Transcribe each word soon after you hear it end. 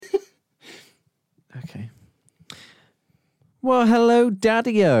Okay. Well, hello,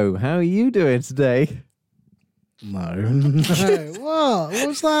 Daddy-O. How are you doing today? No. What? What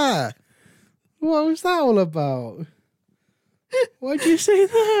was that? What was that all about? Why'd you say I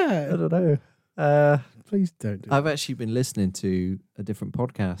that? don't know. Please don't do I've actually been listening to a different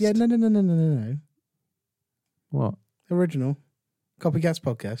podcast. Yeah, no. What? Original. Copycats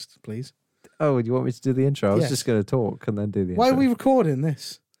podcast, please. Oh, do you want me to do the intro? I was Yes. just going to talk and then do the Why intro. are we recording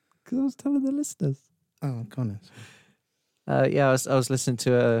this? Because I was telling the listeners. Oh, goodness. Yeah, I was listening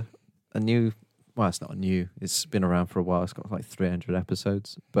to a new... Well, it's not new. It's been around for a while. It's got like 300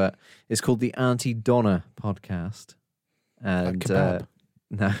 episodes. But it's called the Auntie Donna podcast. And kebab?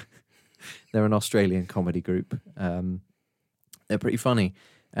 no, they're an Australian comedy group. They're pretty funny.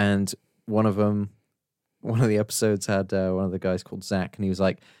 And one of the episodes had one of the guys called Zach, and he was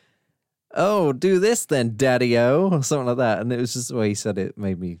like, "Oh, do this then, Daddy-O," or something like that. And it was just the way he said it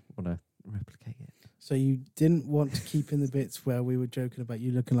made me want to replicate it. So you didn't want to keep in the bits where we were joking about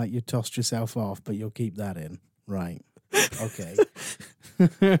you looking like you tossed yourself off, but you'll keep that in. Right. Okay.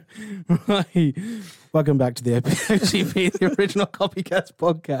 Right. Welcome back to the OCP, the original Copycats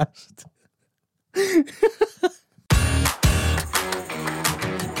podcast.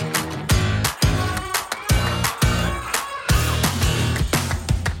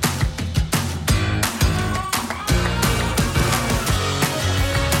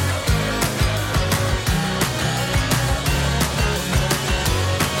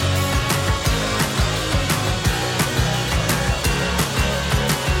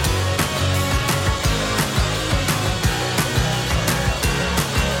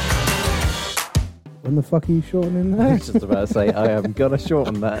 When the fuck are you shortening I that? was just about to say, I am going to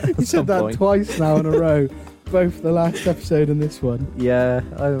shorten that You at said some that point. twice now in a row, both the last episode and this one. Yeah,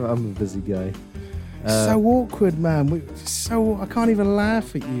 I'm a busy guy. So awkward, man. I can't even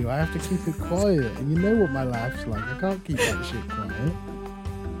laugh at you. I have to keep it quiet, and you know what my laugh's like. I can't keep that shit quiet.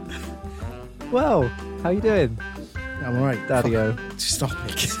 Well, how you doing, I'm alright, Daddy-O? Stop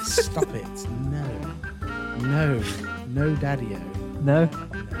it! Stop it! No, Daddy-O. No?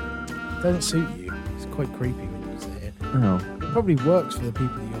 It doesn't suit you. It's quite creepy when you say it. Oh. It probably works for the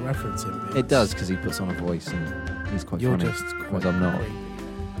people that you're referencing. But It does, because he puts on a voice and he's quite You're funny. just quite Whereas I'm not. creepy.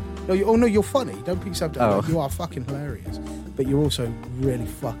 No, you're funny. Don't put yourself down. Oh. Like, you are fucking hilarious, but you're also really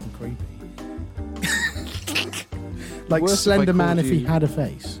fucking creepy. Like Worse if I Slender Man called if he you- had a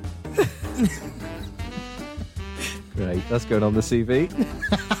face. Great, that's going on the CV.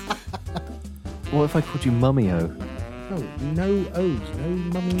 What if I called you Mummy-O? No O's, no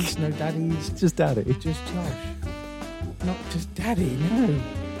mummies, no daddies, Just Daddy. just Josh. Not just Daddy, no.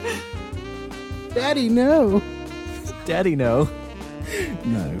 Daddy, no. Daddy, no.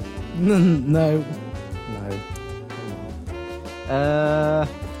 No. No.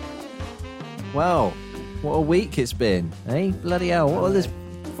 Wow. What a week it's been, eh? Bloody hell. What's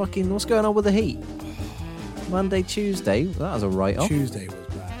going on with the heat? Monday, Tuesday, that was a write-off. Tuesday was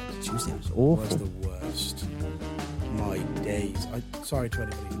bad. Tuesday was Was awful. the worst. My days. Sorry to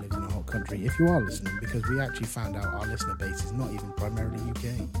anybody who lives in a hot country. If you are listening, because we actually found out our listener base is not even primarily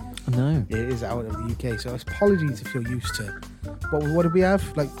UK. No. It is out of the UK. So apologies if you're used to. What did we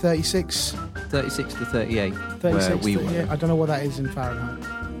have? Like 36? 36 to 38, 36, where we 38? were. I don't know what that is in Fahrenheit.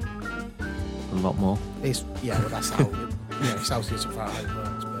 A lot more. Well, that's how Celsius and Fahrenheit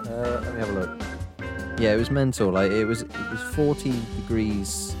works. But Let me have a look. Yeah, it was mental. Like it was 40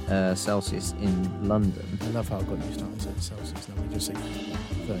 degrees Celsius in London. I love how I got you starting saying Celsius. Now we just say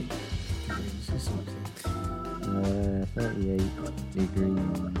 30 degrees. It's something. 38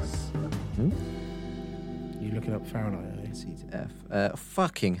 degrees. You looking up Fahrenheit? C to F.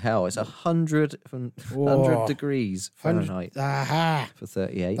 Fucking hell! It's 100 Whoa. degrees Fahrenheit Aha! for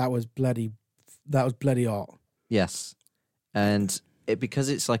 38. That was bloody hot. Yes, and because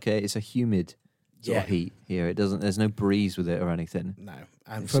it's a humid sort of heat here. It doesn't. There's no breeze with it or anything. No,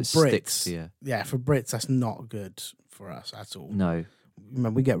 and It for just sticks Brits, to you. yeah, for Brits, that's not good for us at all. No.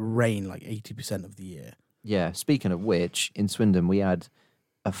 Remember, we get rain like 80% of the year. Yeah. Speaking of which, in Swindon we had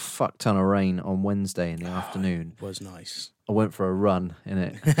a fuck ton of rain on Wednesday in the afternoon. It was nice. I went for a run in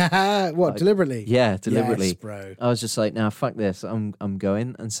it. What, deliberately? Yeah, deliberately. Yes, bro. I was just like, nah, fuck this. I'm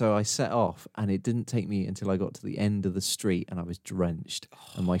going. And so I set off, and it didn't take me until I got to the end of the street, and I was drenched,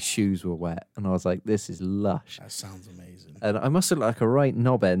 and my shoes were wet, and I was like, this is lush. That sounds amazing. And I must have looked like a right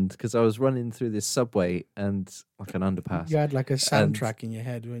knob end because I was running through this subway and like an underpass. You had like a soundtrack in your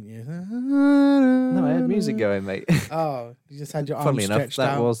head, weren't you? No, I had music going, mate. Oh, you just had your arms Funnily enough, stretched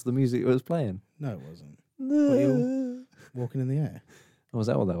that out. was the music that was playing. No, it wasn't. What, you walking in the air? Oh, was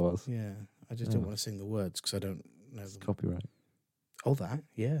that what that was? Yeah. I just don't want to sing the words because I don't know them. Copyright. Oh, that?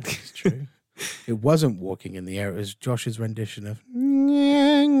 Yeah, it's true. It wasn't walking in the air. It was Josh's rendition of.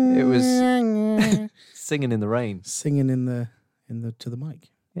 It was singing in the rain. Singing in the to the mic.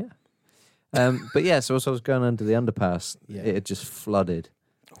 Yeah. But yeah, so as I was going under the underpass, Yeah. it had just flooded.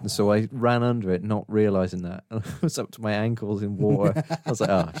 And so I ran under it, not realising that. And I was up to my ankles in water. I was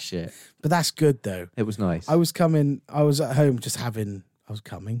like, oh, shit. But that's good, though. It was nice. I was at home just having.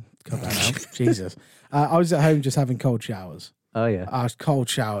 Cut that out. Jesus. I was at home just having cold showers. Oh, yeah. Cold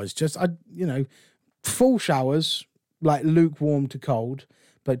showers. Full showers, like lukewarm to cold,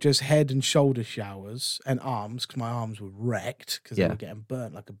 but just head and shoulder showers and arms, because my arms were wrecked because they were getting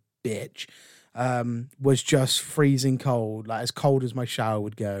burnt like a bitch. Was just freezing cold, like as cold as my shower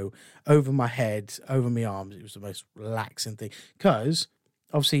would go, over my head, over my arms. It was the most relaxing thing because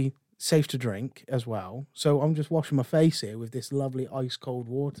obviously safe to drink as well. So I'm just washing my face here with this lovely ice cold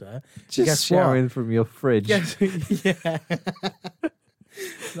water. Just showering from your fridge. Yes, yeah.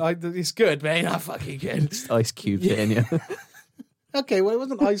 Like, it's good, man. I fucking good. Just ice cubes it in you. Okay, well, it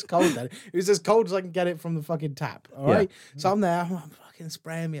wasn't ice cold then. It was as cold as I can get it from the fucking tap. All right. So I'm there. I'm fucking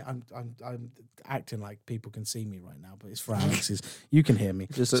spraying me. I'm acting like people can see me right now, but it's for Alex's. You can hear me.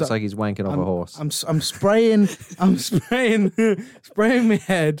 It just looks like he's wanking off a horse. I'm spraying. I'm spraying my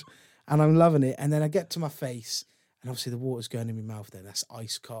head, and I'm loving it. And then I get to my face, and obviously the water's going in my mouth. Then that's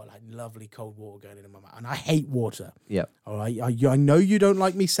ice cold, like lovely cold water going into my mouth. And I hate water. Yeah. All right. I know you don't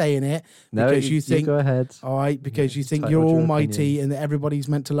like me saying it because you think. You go ahead. All right, because you think you're almighty and that everybody's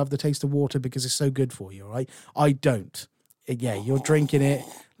meant to love the taste of water because it's so good for you. All right. I don't. Yeah, you're drinking it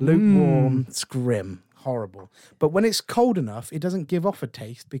lukewarm. It's grim. Horrible. But when it's cold enough, it doesn't give off a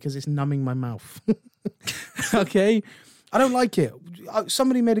taste because it's numbing my mouth. Okay? I don't like it.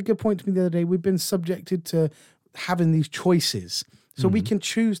 Somebody made a good point to me the other day. We've been subjected to having these choices. So we can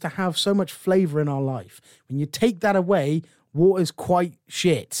choose to have so much flavour in our life. When you take that away, water's quite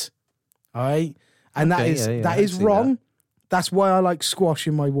shit. All right? And that is wrong. That's why I like squash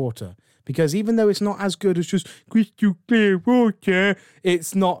in my water. Because even though it's not as good as just crystal clear water,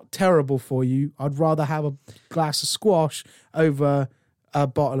 it's not terrible for you. I'd rather have a glass of squash over a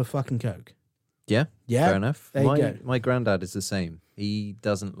bottle of fucking Coke. Yeah, fair enough. There you go. My granddad is the same. He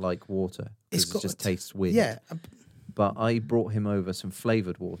doesn't like water because it just tastes weird. Yeah. But I brought him over some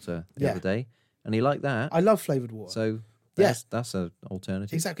flavoured water the other day, and he liked that. I love flavoured water. So that's an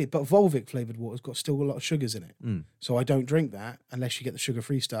alternative. Exactly. But Volvic flavoured water's got still a lot of sugars in it. So I don't drink that unless you get the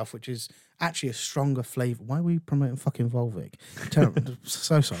sugar-free stuff, which is actually a stronger flavour. Why are we promoting fucking Volvic? Terrible.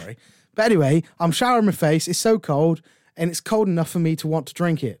 So sorry. But anyway, I'm showering my face. It's so cold. And it's cold enough for me to want to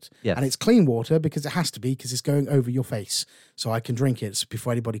drink it. Yes. And it's clean water because it has to be because it's going over your face. So I can drink it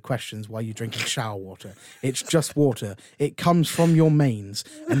before anybody questions why you're drinking shower water. It's just water. It comes from your mains.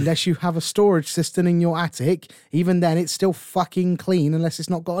 Unless you have a storage system in your attic, even then it's still fucking clean unless it's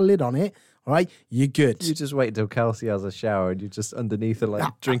not got a lid on it. All right? You're good. You just wait until Kelsey has a shower and you're just underneath her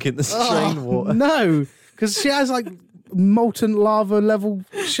like drinking the strain water. No, because she has like molten lava level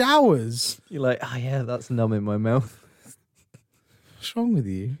showers. You're like, oh yeah, that's numb in my mouth. What's wrong with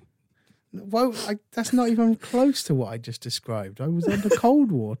you? Well, that's not even close to what I just described. I was under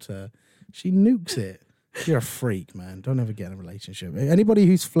cold water. She nukes it. You're a freak, man. Don't ever get in a relationship. Anybody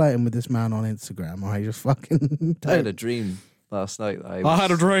who's flirting with this man on Instagram, I just fucking... I had a dream last night. I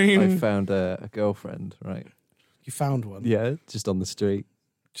had a dream. I found a girlfriend, right? You found one? Yeah, just on the street.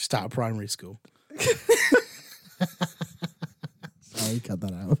 Just out of primary school. Sorry, cut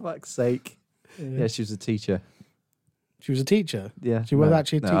that out. For fuck's sake. Yeah, she was a teacher. She was a teacher? Yeah. She was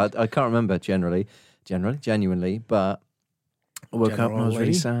actually a teacher? I can't remember genuinely, but I woke up and I was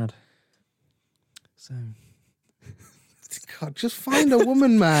really sad. So... God, just find a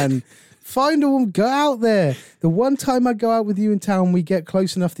woman, man. Find a woman. Go out there. The one time I go out with you in town, we get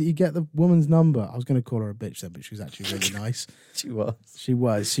close enough that you get the woman's number. I was going to call her a bitch then, but she was actually really nice. She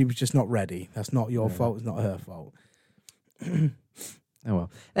was. She was just not ready. That's not your fault. It's not her fault. Oh, well.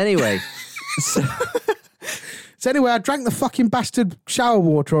 Anyway. So anyway, I drank the fucking bastard shower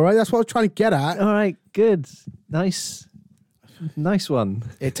water, all right? That's what I was trying to get at. All right, good. Nice one.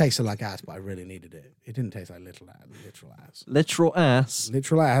 It tasted like ass, but I really needed it. It didn't taste like literal ass. Literal ass?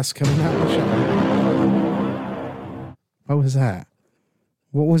 Literal ass coming out of the shower. What was that?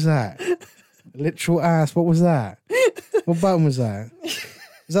 What was that? Literal ass, what was that? What button was that?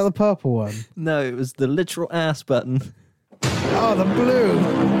 Is that the purple one? No, it was the literal ass button. Oh, the blue.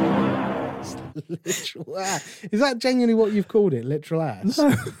 Literal ass. Is that genuinely what you've called it? Literal ass?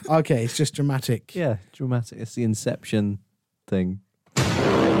 No. Okay, it's just dramatic. Yeah, dramatic. It's the Inception thing.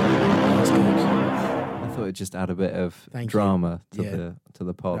 That's good. I thought it'd just add a bit of drama to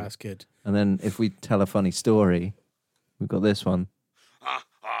the pod. That's good. And then if we tell a funny story, we've got this one.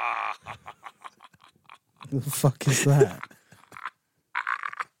 What the fuck is that?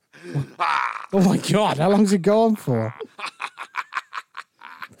 Oh my God, how long's it go on for?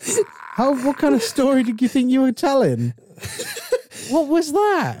 What kind of story did you think you were telling? What was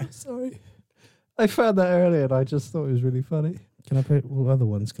that? Sorry. I found that earlier and I just thought it was really funny. Can I put, what other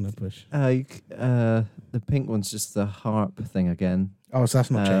ones can I push? The pink one's just the harp thing again. Oh, so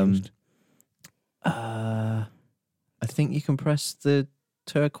that's not changed. I think you can press the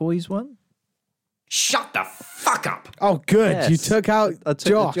turquoise one. Shut the fuck up! Oh, good. Yes. You took out I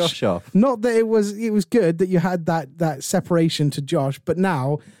took the Josh off. Not that it was good that you had that separation to Josh, but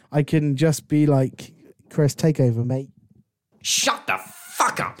now I can just be like, Chris, take over, mate. Shut the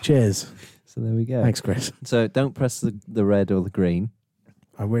fuck up! Cheers. So there we go. Thanks, Chris. So don't press the red or the green.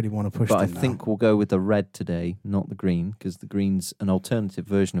 I really want to push But I them now. think we'll go with the red today, not the green, because the green's an alternative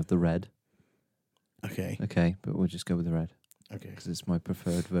version of the red. Okay. Okay, but we'll just go with the red Okay. because it's my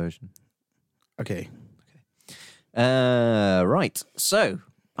preferred version. Okay. Right. So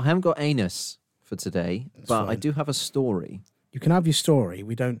I haven't got anus for today, but I fine. do have a story. You can have your story.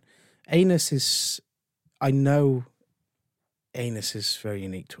 We don't. Anus is. I know. Anus is very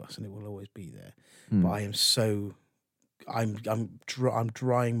unique to us, and it will always be there. But I am so. I'm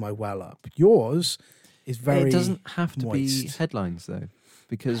drying my well up. Yours is very. It doesn't have to be moist. headlines though,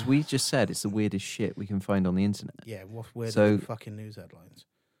 because we just said it's the weirdest shit we can find on the internet. Yeah. What's weird? So- Fucking news headlines.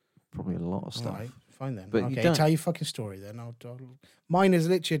 Probably a lot of stuff. All right, fine then. But you okay, don't- tell your fucking story then. Mine is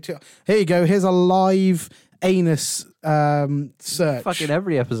literally. Here you go. Here's a live anus search. Fucking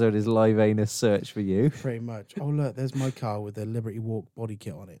every episode is live anus search for you. Pretty much. Oh look, there's my car with the Liberty Walk body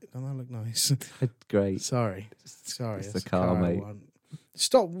kit on it. Doesn't that look nice? Great. Sorry, It's that's the car, I mate. want.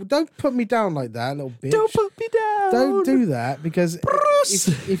 Stop! Don't put me down like that, little bitch. Don't put me down. Don't do that because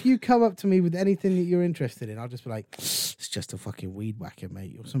if you come up to me with anything that you're interested in, I'll just be like, it's just a fucking weed whacker,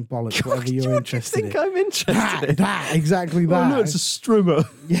 mate, or some bollocks, whatever you're interested think in. I'm interested in? That exactly that. Oh, look, it's a strimmer.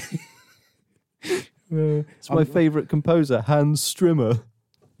 Uh, It's my favourite composer, Hans Strimmer.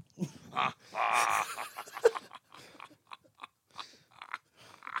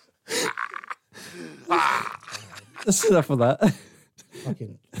 That's enough of that.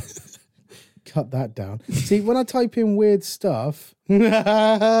 Fucking cut that down. See, when I type in weird stuff, that's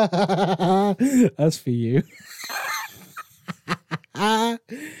for you.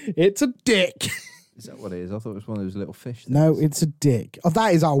 It's a dick. Is that what it is? I thought it was one of those little fish things. No, it's a dick. Oh,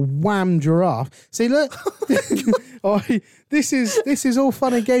 that is a wham giraffe. See, look. Oh, this is all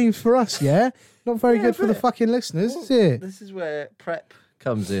fun and games for us, yeah? Not very good for the fucking listeners, is it? This is where prep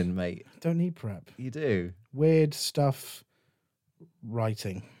comes in, mate. Don't need prep. You do. Weird stuff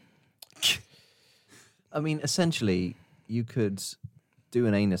writing. I mean, essentially, you could do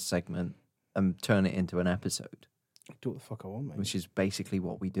an anus segment and turn it into an episode, Do what the fuck I want, mate. which is basically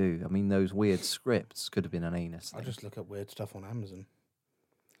what we do. I mean, those weird scripts could have been an anus I thing. just look up weird stuff on Amazon.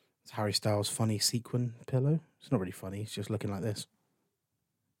 It's Harry Styles' funny sequin pillow. It's not really funny. It's just looking like this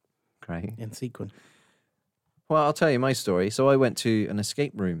Great. in sequin. Well, I'll tell you my story. So I went to an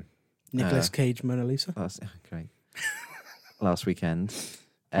escape room. Nicolas Cage, Mona Lisa. Great. Last weekend.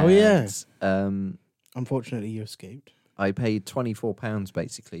 Oh, yeah. And, Unfortunately, you escaped. I paid £24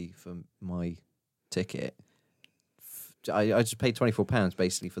 basically for my ticket. I just paid £24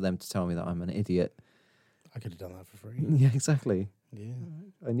 basically for them to tell me that I'm an idiot. I could have done that for free. Yeah, exactly. Yeah.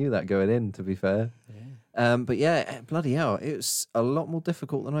 I knew that going in, to be fair. Yeah. But yeah, bloody hell, it was a lot more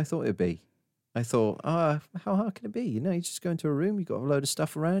difficult than I thought it'd be. I thought, how hard can it be? You know, you just go into a room, you've got a load of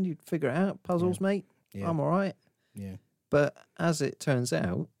stuff around, you figure it out, puzzles, mate. Yeah. I'm all right. Yeah. But as it turns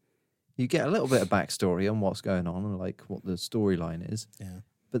out, you get a little bit of backstory on what's going on and like what the storyline is. Yeah.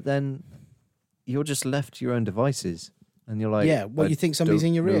 But then you're just left to your own devices. And you're like, Yeah. What, I you think somebody's don't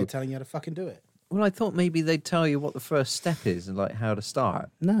in your know. ear telling you how to fucking do it? Well, I thought maybe they'd tell you what the first step is and like how to start.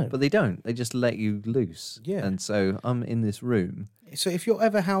 No. But they don't. They just let you loose. Yeah. And so I'm in this room. So if you're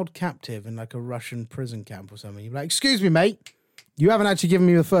ever held captive in like a Russian prison camp or something, you're like, excuse me, mate, you haven't actually given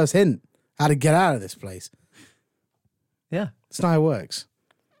me the first hint how to get out of this place. Yeah. That's not how it works.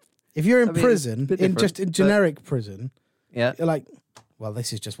 If you're in I mean, prison, it's a bit in different, just in generic prison, Yeah. you're like, well,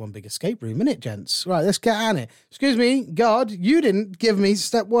 this is just one big escape room, innit, gents? Right, let's get on it. Excuse me, God, you didn't give me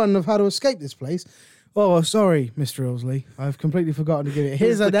step one of how to escape this place. Oh, sorry, Mr. Ilsley. I've completely forgotten to give it.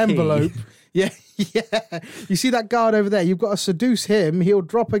 Here's the an key. envelope. Yeah, yeah. You see that guard over there? You've got to seduce him. He'll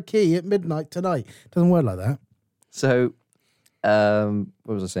drop a key at midnight tonight. Doesn't work like that. So,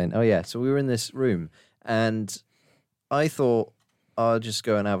 what was I saying? Oh, yeah. So we were in this room and I thought I'll just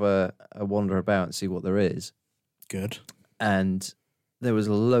go and have a wander about and see what there is. Good. And there was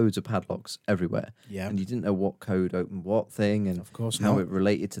loads of padlocks everywhere. Yeah. And you didn't know what code opened what thing and Of course how not. it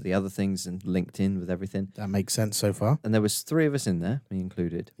related to the other things and linked in with everything. That makes sense so far. And there was 3 of us in there, me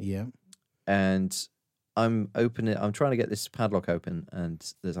included. Yeah. And I'm trying to get this padlock open,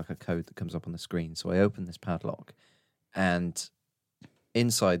 and there's like a code that comes up on the screen. So I open this padlock, and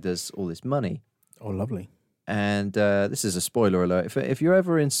inside there's all this money. Oh, lovely. And this is a spoiler alert. If you're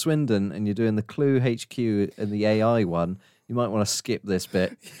ever in Swindon and you're doing the Clue HQ and the AI one, you might want to skip this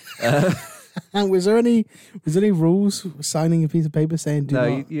bit. And was there any rules signing a piece of paper saying do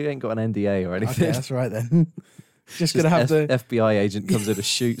no, not? you ain't got an NDA or anything. Okay, that's right then. Just gonna have to FBI agent comes in and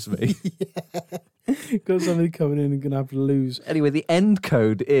shoots me. got somebody coming in and gonna have to lose. Anyway, the end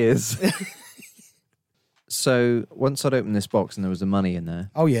code is. So once I'd opened this box and there was the money in there.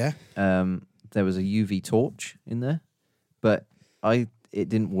 Oh yeah. There was a UV torch in there, but it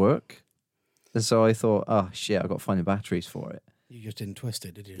didn't work. And so I thought, oh shit, I got to find the batteries for it. You just didn't twist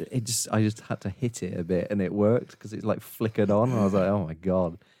it, did you? I just had to hit it a bit, and it worked because it like flickered on. And I was like, oh my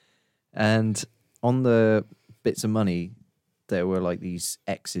god! And on the bits of money, there were like these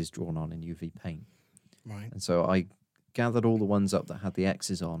X's drawn on in UV paint. Right. And so I gathered all the ones up that had the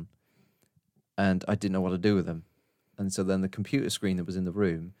X's on, and I didn't know what to do with them. And so then the computer screen that was in the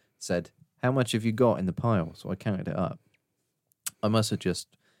room said, how much have you got in the pile? So I counted it up. I must have just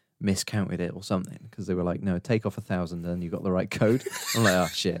miscounted it or something, because they were like, no, take off 1,000, then you got the right code. I'm like, oh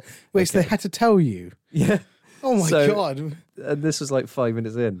shit. Wait, so they had to tell you? Yeah. Oh my god. And this was like 5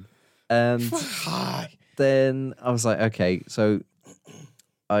 minutes in. And then I was like, okay, so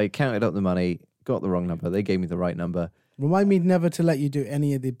I counted up the money, got the wrong number. They gave me the right number. Remind me never to let you do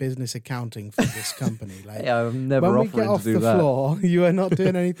any of the business accounting for this company. Like, Yeah, I'm never when we offering get off to do the that. floor, you are not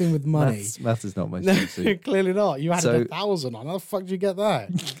doing anything with money. Math is not my No, suit. clearly not. You added So- 1,000 on. How the fuck did you get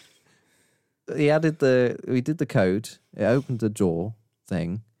that? We did the code. It opened the drawer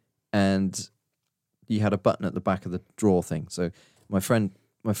thing, and you had a button at the back of the drawer thing. So my friend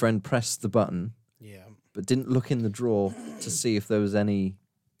pressed the button, Yeah. but didn't look in the drawer to see if there was any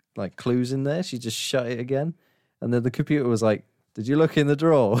like clues in there. She just shut it again, and then the computer was like, "Did you look in the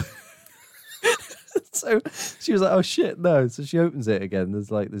drawer?" So she was like, "Oh shit, no!" So she opens it again.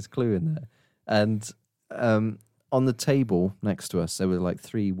 There's like this clue in there, and on the table next to us there were like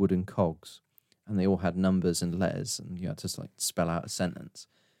 3 wooden cogs. And they all had numbers and letters, and you had to like spell out a sentence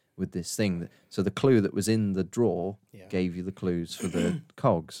with this thing. So the clue that was in the drawer gave you the clues for the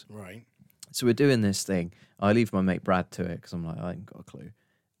cogs. Right. So we're doing this thing. I leave my mate Brad to it because I'm like, I ain't got a clue.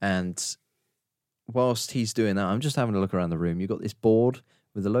 And whilst he's doing that, I'm just having a look around the room. You've got this board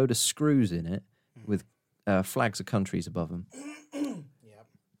with a load of screws in it with flags of countries above them. Yeah.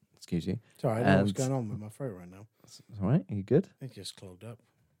 Excuse you. It's all right. I don't know what's going on with my throat right now. It's all right. Are you good? It just clogged up.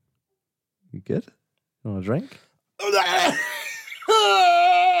 You good? You want a drink? Cut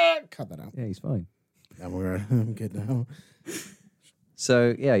that out. Yeah, he's fine. I'm good now.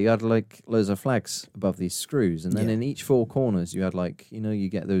 So, yeah, you had like loads of flags above these screws. And then in each 4 corners, you had like, you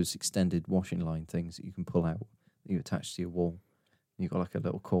get those extended washing line things that you can pull out, that you attach to your wall. And you've got like a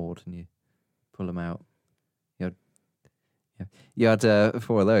little cord and you pull them out. You had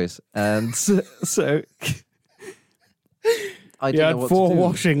 4 of those. And so I You didn't had know what 4 to do.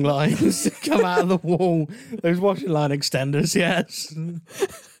 washing lines come out of the wall. Those washing line extenders, yes.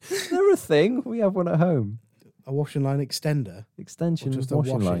 They're a thing. We have one at home. A washing line extender? Extension Or just a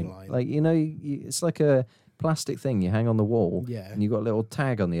washing washing line. line? Like, it's like a plastic thing you hang on the wall. Yeah. And you've got a little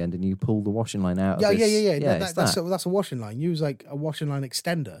tag on the end and you pull the washing line out. Yeah. of this. That's a washing line. You was like a washing line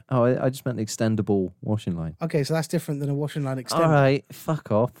extender. Oh, I just meant extendable washing line. Okay, so that's different than a washing line extender. All right,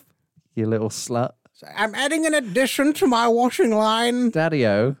 fuck off, you little slut. So I'm adding an addition to my washing line.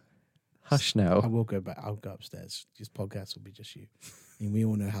 Daddy-o, hush I now. will go back. I'll go upstairs. This podcast will be just you. And we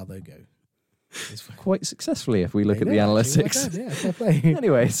all know how they go. It's fine. Quite successfully if we look They at the do, actually. analytics. Well done, yeah, fair play.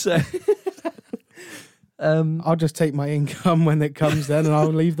 Anyway, so... I'll just take my income when it comes then and I'll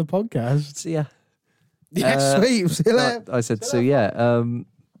leave the podcast. so yeah. Yeah, sweet. See you later. I said, so yeah.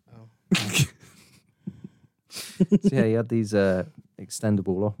 So yeah, you had these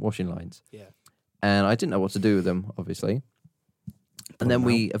extendable washing lines. Yeah. And I didn't know what to do with them, obviously. And then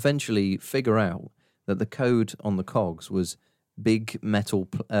we eventually figure out that the code on the cogs was big metal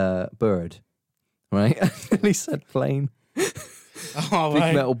bird, right? And he said plane. Oh, Big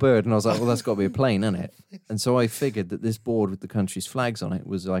right. metal bird. And I was like, well, that's got to be a plane, isn't it? And so I figured that this board with the country's flags on it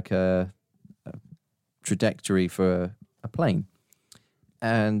was like a trajectory for a plane.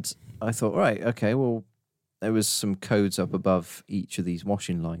 And I thought, right, okay, well, there was some codes up above each of these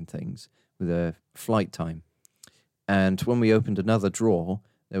washing line things with a flight time. And when we opened another drawer,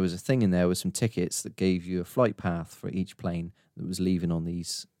 there was a thing in there with some tickets that gave you a flight path for each plane that was leaving on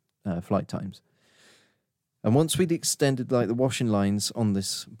these flight times. And once we'd extended like the washing lines on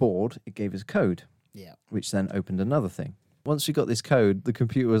this board, it gave us a code, which then opened another thing. Once we got this code, the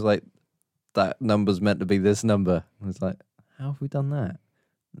computer was like, that number's meant to be this number. I was like, how have we done that?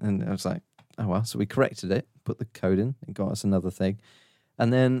 And I was like, oh well. So we corrected it, put the code in, it got us another thing.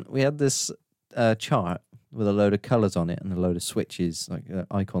 And then we had this chart with a load of colours on it and a load of switches, like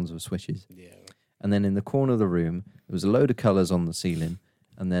icons of switches. Yeah. And then in the corner of the room, there was a load of colours on the ceiling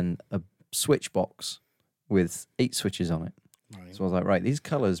and then a switch box with 8 switches on it. Right. So I was like, right, these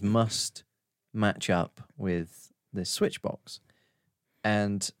colours must match up with this switch box.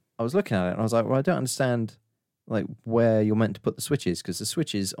 And I was looking at it and I was like, well, I don't understand like where you're meant to put the switches, because the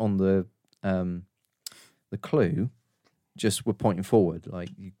switches on the clue just were pointing forward. Like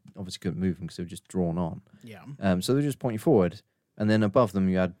you obviously couldn't move them because they were just drawn on. Yeah. So they're just pointing forward, and then above them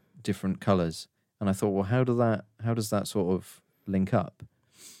you had different colours. And I thought, well, how does that sort of link up?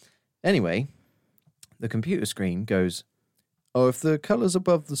 Anyway, the computer screen goes, oh, if the colour's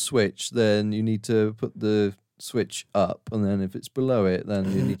above the switch, then you need to put the switch up, and then if it's below it,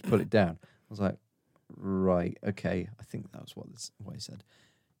 then you need to put it down. I was like, right, okay. I think that was what he said.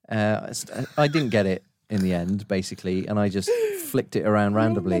 I didn't get it in the end, basically, and I just flicked it around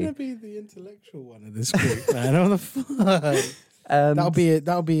randomly. I'm going to be the intellectual one of this group, man. On the fun.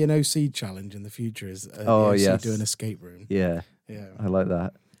 That'll be an OC challenge in the future. Is the OC do an escape room? Yeah, I like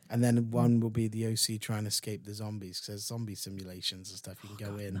that. And then one will be the OC trying to escape the zombies, because there's zombie simulations and stuff. You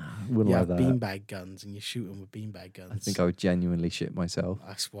can go in. You have beanbag guns and you shoot them with beanbag guns. I think I would genuinely shit myself.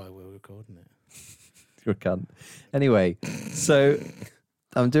 That's why we're recording it. You're a cunt. Anyway, so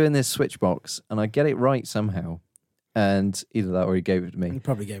I'm doing this switch box and I get it right somehow. And either that or he gave it to me. He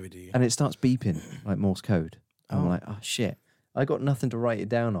probably gave it to you. And it starts beeping like Morse code. And I'm like, oh shit. I got nothing to write it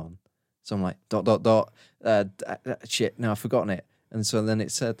down on. So I'm like, ... shit, now I've forgotten it. And so then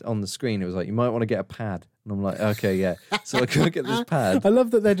it said on the screen, it was like, you might want to get a pad. And I'm like, okay, yeah. So I go get this pad. I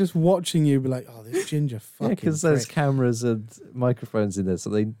love that they're just watching you be like, oh, this ginger fucking Yeah, because there's cameras and microphones in there, so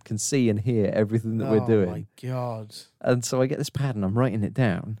they can see and hear everything that we're doing. Oh, my God. And so I get this pad and I'm writing it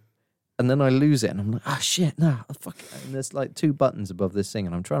down. And then I lose it and I'm like, shit, no, fuck it. And there's like 2 buttons above this thing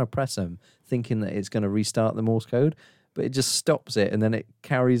and I'm trying to press them thinking that it's going to restart the Morse code. But it just stops it and then it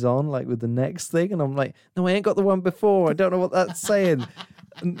carries on like with the next thing. And I'm like, no, I ain't got the one before. I don't know what that's saying.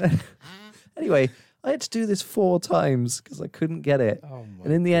 Anyway, I had to do this 4 times because I couldn't get it.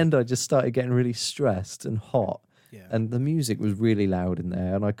 And in the end, I just started getting really stressed and hot. Yeah. And the music was really loud in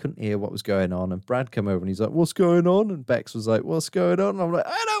there and I couldn't hear what was going on. And Brad came over and he's like, what's going on? And Bex was like, what's going on? And I'm like,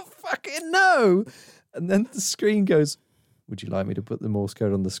 I don't fucking know. And then the screen goes, would you like me to put the Morse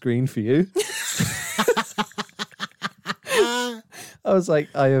code on the screen for you? I was like,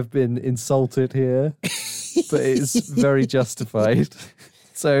 I have been insulted here, but it's very justified.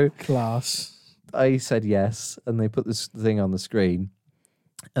 So class. I said yes, and they put this thing on the screen.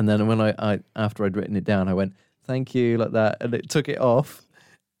 And then when I after I'd written it down, I went, thank you, like that, and it took it off.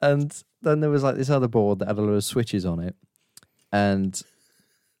 And then there was like this other board that had a lot of switches on it. And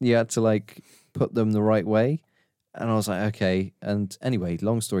you had to like put them the right way. And I was like, okay. And anyway,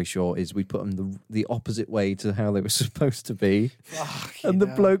 long story short is we put them the opposite way to how they were supposed to be. And the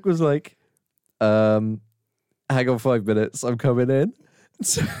bloke was like, hang on 5 minutes, I'm coming in.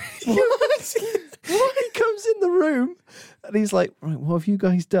 So he comes in the room and he's like, right, what have you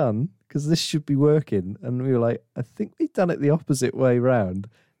guys done? Because this should be working. And we were like, I think we've done it the opposite way round.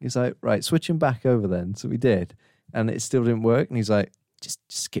 He's like, right, switch him back over then. So we did. And it still didn't work. And he's like, just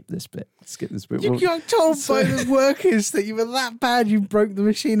skip this bit. Skip this bit. You got told by the workers that you were that bad you broke the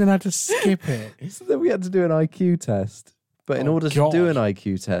machine and had to skip it. So then we had to do an IQ test. But in order to do an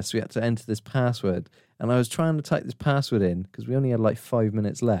IQ test, we had to enter this password. And I was trying to type this password in because we only had like 5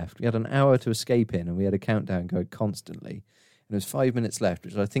 minutes left. We had an hour to escape in and we had a countdown going constantly. And there was 5 minutes left,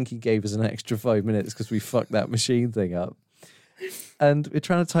 which I think he gave us an extra 5 minutes because we fucked that machine thing up. And we're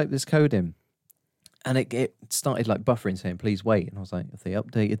trying to type this code in. And it started like buffering saying, please wait. And I was like, have they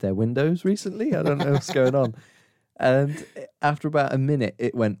updated their Windows recently? I don't know what's going on. And after about a minute,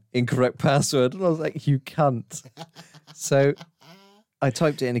 it went incorrect password. And I was like, you cunt. So I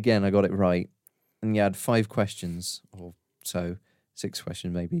typed it in again. I got it right. And you had 5 questions or so, 6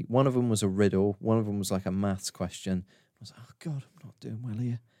 questions maybe. One of them was a riddle. One of them was like a maths question. I was like, oh God, I'm not doing well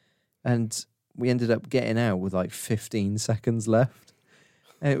here. And we ended up getting out with like 15 seconds left.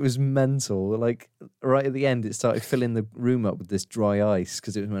 And it was mental. Like right at the end, it started filling the room up with this dry ice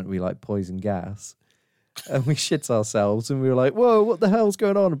because it was meant to be like poison gas. And we shit ourselves and we were like, whoa, what the hell's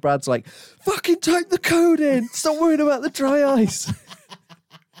going on? And Brad's like, fucking type the code in. Stop worrying about the dry ice.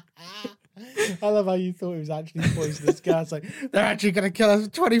 I love how you thought it was actually poisonous gas. Like, they're actually going to kill us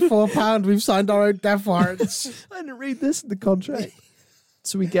for £24. We've signed our own death warrants. I didn't read this in the contract.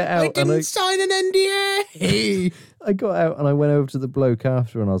 So we get out. I didn't sign an NDA. I got out and I went over to the bloke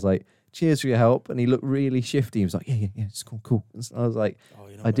after and I was like, cheers for your help. And he looked really shifty. He was like, yeah, it's cool. And I was like,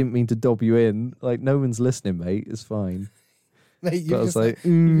 I didn't mean to dob you in. Like, no one's listening, mate. It's fine. Mate, you just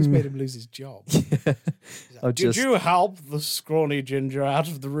made him lose his job. Yeah. Like, Did you help the scrawny ginger out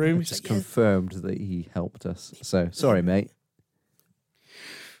of the room? I just confirmed that he helped us. So, sorry, mate.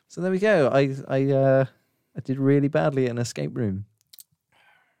 So there we go. I did really badly in an escape room.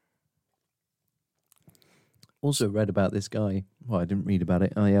 Also read about this guy. Well, I didn't read about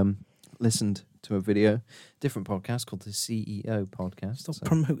it. I listened to a video, different podcast called the CEO podcast. Stop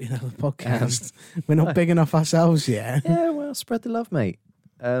promoting other podcasts. We're not big enough ourselves yet. Yeah, well, spread the love, mate.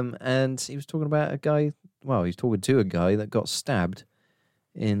 And he was talking about a guy. Well, he's talking to a guy that got stabbed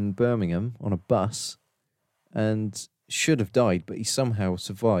in Birmingham on a bus and should have died, but he somehow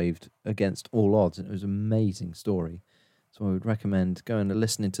survived against all odds. And it was an amazing story. So I would recommend going and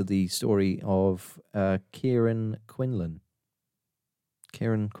listening to the story of Kieran Quinlan.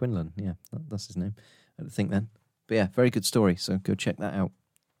 Kieran Quinlan, yeah, that's his name. I don't think then. But yeah, very good story, so go check that out.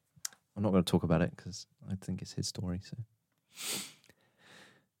 I'm not going to talk about it because I think it's his story, so.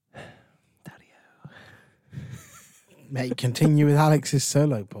 Daddy-o. Mate, continue with Alex's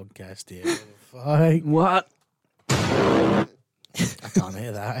solo podcast here. What? I can't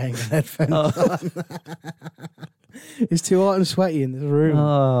hear that. I ain't got headphones on. It's too hot and sweaty in this room.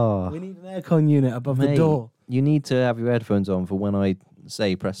 Oh, We need an aircon unit above the door. You need to have your headphones on for when I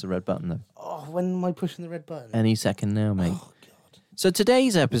say press the red button, though. Oh, when am I pushing the red button? Any second now, mate. Oh, God. So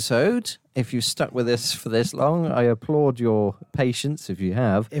today's episode, if you've stuck with us for this long, I applaud your patience if you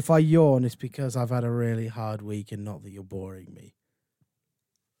have. If I yawn, it's because I've had a really hard week and not that you're boring me.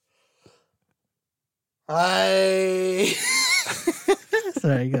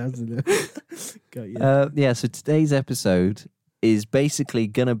 Sorry, guys. Got you. So today's episode is basically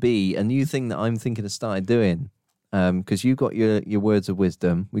going to be a new thing that I'm thinking of starting doing. Because you got your words of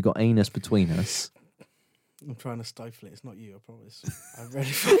wisdom. We got anus between us. I'm trying to stifle it. It's not you, I promise. I'm really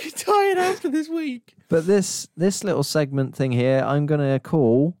fucking tired after this week. But this little segment thing here, I'm going to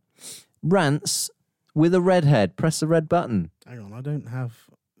call Rants with a Redhead. Press the red button. Hang on, I don't have...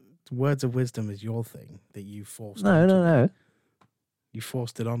 Words of wisdom is your thing that you forced No. You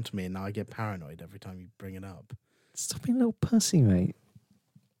forced it onto me and now I get paranoid every time you bring it up. Stop being a little pussy, mate.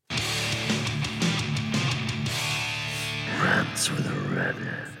 Rants with a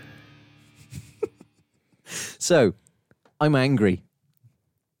Redhead. So, I'm angry.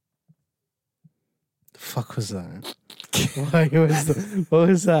 The fuck was that? What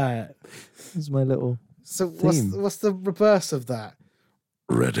was that? This is my little So theme. what's the reverse of that?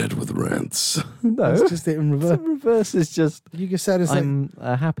 Redhead with rants. No, That's just it in reverse. the reverse is just You just said it's I'm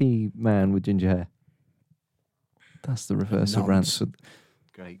a happy man with ginger hair. That's the reverse of Rants with...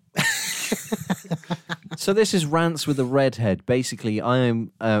 Great. So this is Rants with a Redhead. Basically,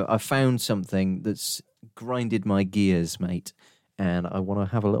 I found something that's grinded my gears, mate, and I want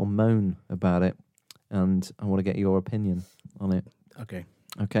to have a little moan about it, and I want to get your opinion on it. Okay.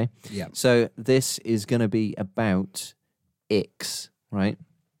 Okay? Yeah. So this is going to be about Icks, right?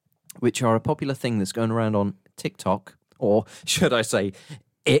 Which are a popular thing that's going around on TikTok, or should I say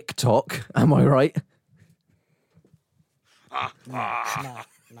IckTok? Am I right?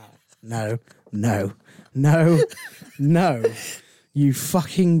 No. You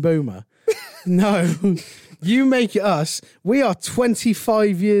fucking boomer. No. You make it us. We are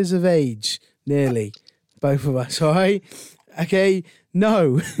 25 years of age, nearly. Both of us, all right? Okay?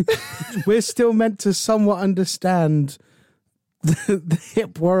 No. We're still meant to somewhat understand the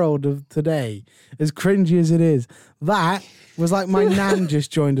hip world of today, as cringy as it is. That was like my nan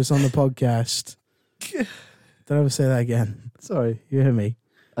just joined us on the podcast. Don't ever say that again. Sorry, you hear me?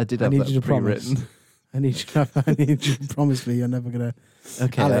 I did have that pre-written. I need you to promise me you're never gonna.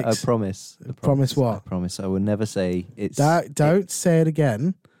 Okay, Alex, I promise. Promise what? I promise I will never say it's... Don't say it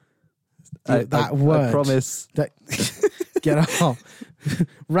again. That word. I promise. Get off.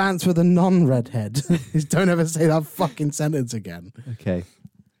 Rants with a non-redhead. Don't ever say that fucking sentence again. Okay.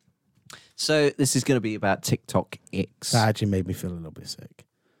 So this is going to be about TikTok Icks. That actually made me feel a little bit sick.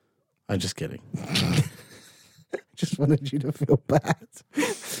 I'm just kidding. Just wanted you to feel bad.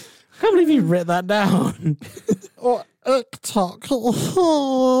 Can't believe you writ that down. Or TikTok.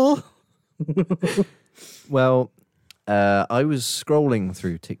 Well, I was scrolling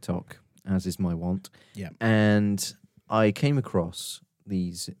through TikTok, as is my wont. Yeah. And I came across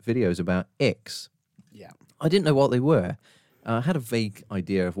these videos about Icks. Yeah. I didn't know what they were. I had a vague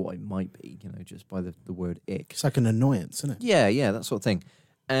idea of what it might be, just by the word ick. It's like an annoyance, isn't it? Yeah, that sort of thing.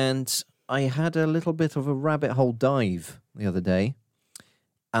 And I had a little bit of a rabbit hole dive the other day,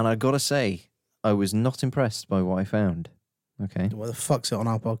 and I got to say, I was not impressed by what I found. Okay. What the fuck's it on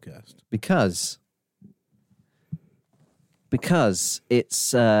our podcast? Because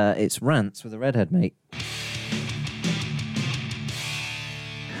it's Rants with a redhead, mate.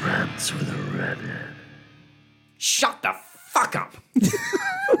 Rants with a redhead. Shut the fuck up.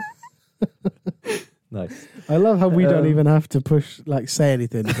 Nice. I love how we don't even have to say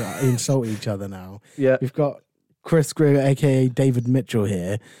anything to insult each other now. Yeah. We've got Chris Greer, aka David Mitchell,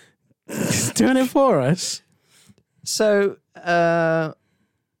 here, just doing it for us. So, I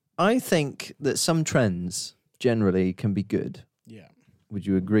think that some trends generally can be good. Yeah. Would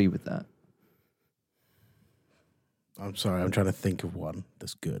you agree with that? I'm sorry, I'm trying to think of one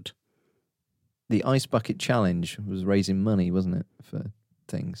that's good. The ice bucket challenge was raising money, wasn't it, for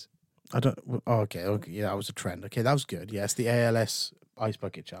things? Okay, yeah, that was a trend. Okay, that was good. Yes, the ALS ice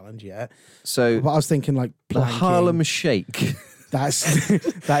bucket challenge, yeah. So, But I was thinking like the planking. Harlem Shake. That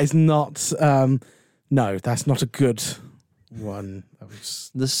is not, no, that's not a good one. That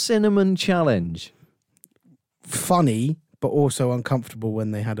was The cinnamon challenge. funny, but also uncomfortable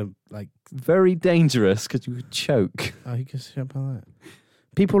when they had Very dangerous because you could choke. oh, you can see about that.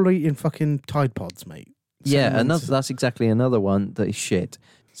 People are eating fucking Tide Pods, mate. Yeah, Cinnamon's- that's exactly another one that is shit.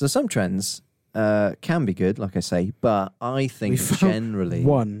 So some trends can be good, like I say, but I think We found generally...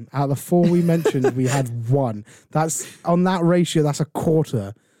 one out of the four we mentioned, we had one. That's on that ratio. That's a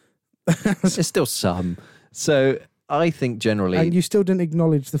quarter, There's still some. So I think generally... and you still didn't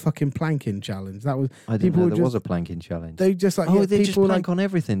acknowledge the fucking planking challenge. That was I didn't people know were there just- was a planking challenge. they just like oh, yeah, they just people plank like on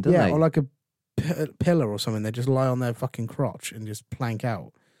everything, don't yeah, they? or like a pillar or something. They just lie on their fucking crotch and just plank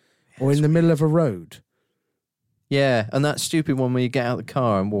out, or in the middle of a road. Yeah, and that stupid one where you get out of the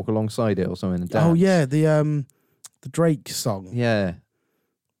car and walk alongside it or something. And Oh dance. yeah, the Drake song. Yeah.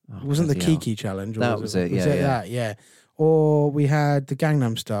 Oh, It wasn't the bloody hell. Kiki challenge. Or That was it, yeah, yeah. That, yeah. Or we had the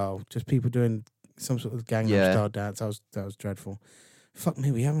Gangnam Style, just people doing some sort of Gangnam Yeah. Style dance. That was dreadful. Fuck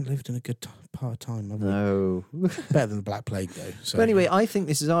me, we haven't lived in a good part of time, have we? No. Better than the Black Plague, though. So. But anyway, I think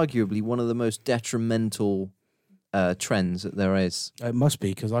this is arguably one of the most detrimental trends that there is. It must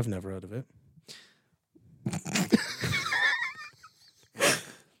be, because I've never heard of it.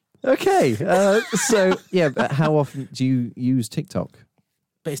 Okay. So, yeah, but how often do you use TikTok?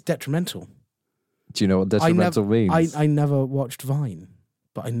 But it's detrimental. Do you know what detrimental means? I never watched Vine,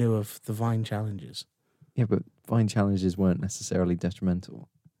 but I knew of the Vine challenges. Yeah, but Vine challenges weren't necessarily detrimental.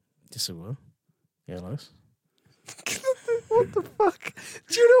 Yes, it were. Yeah, Lois. What the fuck?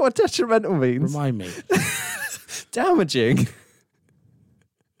 Do you know what detrimental means? Remind me. Damaging.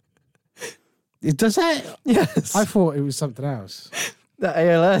 It does that? Yes. I thought it was something else. The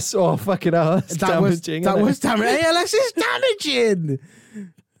ALS. Oh, fucking hell. That's damaging. That isn't was it? damaging. ALS is damaging.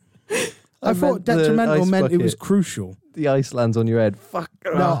 I thought meant the detrimental ice meant it was bucket. crucial. The ice lands on your head. Fuck.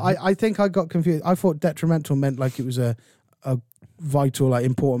 No, I think I got confused. I thought detrimental meant like it was a vital, like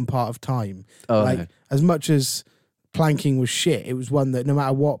important part of time. Oh, like no. as much as planking was shit, it was one that no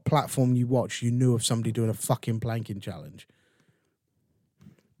matter what platform you watch, you knew of somebody doing a fucking planking challenge.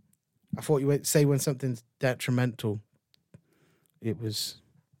 I thought you would say when something's detrimental, it was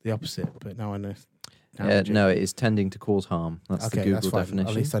the opposite, but now I know. No, it is tending to cause harm. That's the Google fine. definition.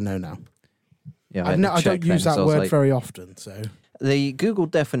 At least I know now. Yeah, I had to don't check use then, that so I was word like- very often, so The Google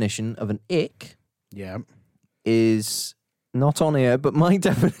definition of an ick yeah. is not on here, but my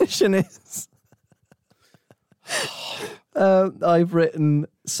definition is. I've written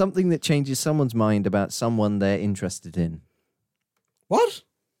something that changes someone's mind about someone they're interested in. What?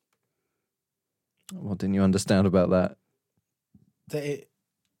 What didn't you understand about that? That it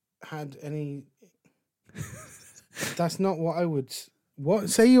had any. That's not what I would. What?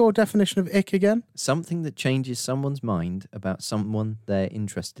 Say your definition of ick again. Something that changes someone's mind about someone they're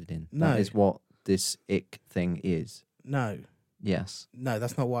interested in. No. That is what this ick thing is. No, Yes.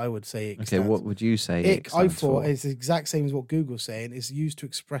 that's not what I would say. Ick Okay, stands- what would you say Ick? I stands thought for? is the exact same as what Google's saying. It's used to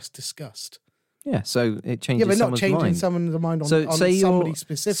express disgust. Yeah, so it changes Yeah, but not someone's changing mind. someone's mind on, So on say somebody you're-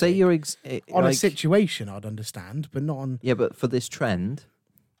 specific. Say you're on a like- situation, I'd understand, but not on. Yeah, but for this trend,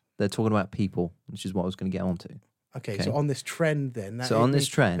 they're talking about people, which is what I was going to get onto. Okay, Okay. so on this trend, then. That So ick on this means-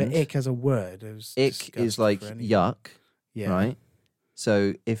 trend, but ick as a word, it was ick disgust is like for any- yuck, Yeah. right?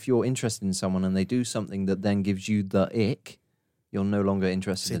 So if you're interested in someone and they do something that then gives you the ick, you're no longer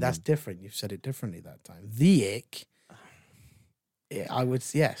interested See, in that's them. different. You've said it differently that time. The ick I would,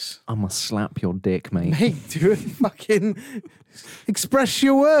 yes. I'm going to slap your dick, mate. Mate, do it. Fucking express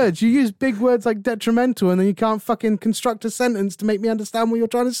your words. You use big words like detrimental and then you can't fucking construct a sentence to make me understand what you're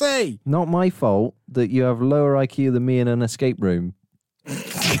trying to say. Not my fault that you have lower IQ than me in an escape room.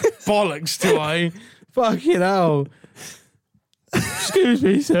 Bollocks, do I? Fucking hell. Excuse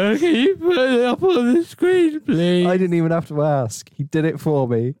me, sir. Can you put it up on the screen, please? I didn't even have to ask. He did it for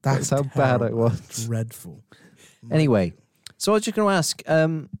me. That's how bad it was. Dreadful. Anyway, so I was just going to ask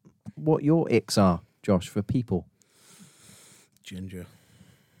what your icks are, Josh, for people. Ginger.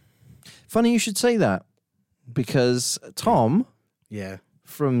 Funny you should say that, because Tom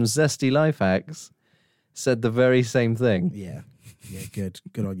from Zesty Life Hacks said the very same thing. Yeah. Yeah, good.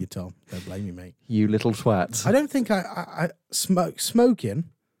 Good on you, Tom. Don't blame you, mate. You little twat. I don't think I smoking.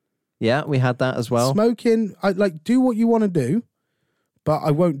 Yeah, we had that as well. Smoking, I like do what you want to do, but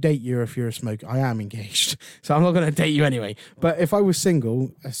I won't date you if you're a smoker. I am engaged, so I'm not going to date you anyway. But if I was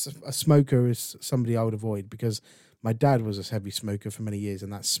single, a smoker is somebody I would avoid because my dad was a heavy smoker for many years,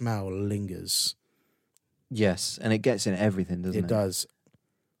 and that smell lingers. Yes, and it gets in everything, doesn't it? It does.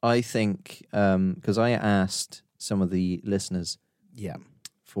 I think because I asked some of the listeners. Yeah.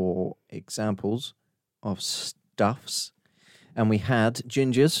 For examples of stuffs. And we had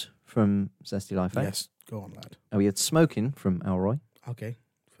gingers from Zesty Life Hacks. Yes, go on, lad. And we had smoking from Alroy. Okay,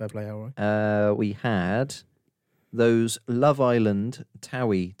 fair play, Alroy. We had those Love Island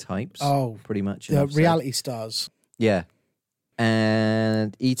Towie types. Oh, pretty much. The reality stars. Yeah.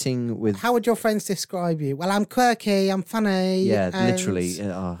 And eating with... How would your friends describe you? Well, I'm quirky, I'm funny. Yeah, literally.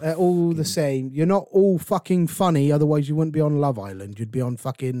 They're all the same. You're not all fucking funny, otherwise you wouldn't be on Love Island. You'd be on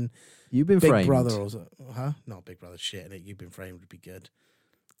fucking You've been Big framed. Brother or huh? Not Big Brother, shit. You've Been Framed would be good.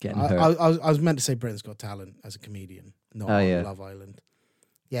 Getting hurt. I was meant to say Britain's Got Talent as a comedian, not on Love Island.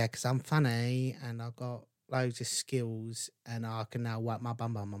 Yeah, because I'm funny and I've got loads of skills and I can now wipe my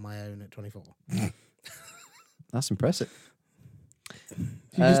bum on my own at 24. That's impressive. You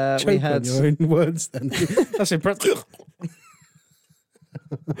just choke on your own words then. That's impressive.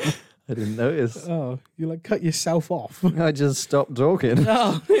 I didn't notice. Oh, you like cut yourself off. I just stopped talking.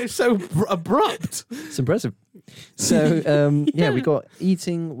 Oh, it's so abrupt. It's impressive. So, we got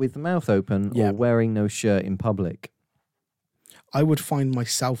eating with the mouth open or wearing no shirt in public. I would find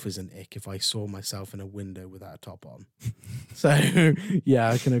myself as an ick if I saw myself in a window without a top on. So, yeah,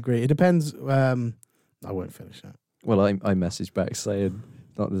 I can agree. It depends. I won't finish that. Well, I messaged back saying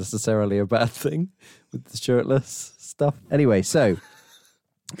not necessarily a bad thing with the shirtless stuff. Anyway, so,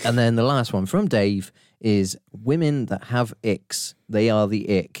 and then the last one from Dave is women that have icks. They are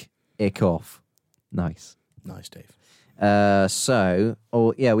the ick. Ick off. Nice. Nice, Dave.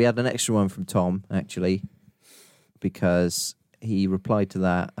 We had an extra one from Tom, actually, because he replied to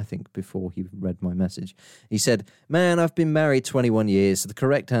that, I think, before he read my message. He said, man, I've been married 21 years. So the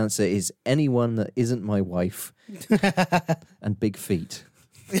correct answer is anyone that isn't my wife and big feet.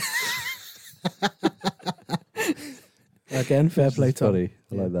 Again, fair play, Tom. Funny.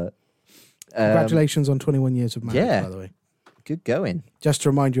 I like that. Congratulations on 21 years of marriage, by the way. Good going. Just to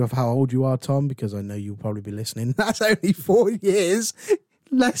remind you of how old you are, Tom, because I know you'll probably be listening. That's only 4 years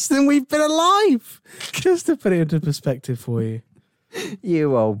less than we've been alive. Just to put it into perspective for you.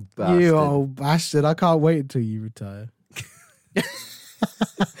 You old bastard. You old bastard. I can't wait until you retire.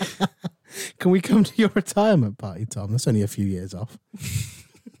 Can we come to your retirement party, Tom? That's only a few years off.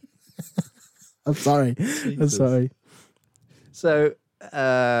 I'm sorry. Jesus. I'm sorry. So, what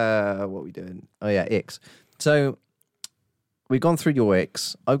are we doing? Oh, yeah, icks. So, we've gone through your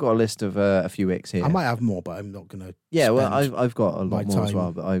icks. I've got a list of a few icks here. I might have more, but I'm not going to. Yeah, well, I've got a lot more as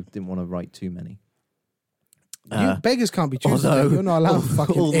well, but I didn't want to write too many. Beggars can't be choosers. You're not allowed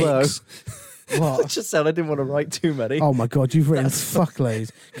fucking icks. What? I just said I didn't want to write too many. Oh my God, you've written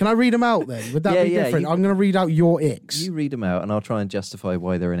fuckloads. Can I read them out then? Would that be different? I'm going to read out your icks. You read them out and I'll try and justify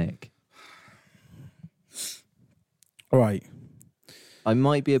why they're an ick. All right. I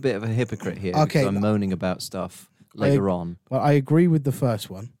might be a bit of a hypocrite here because I'm moaning about stuff later on. Well, I agree with the first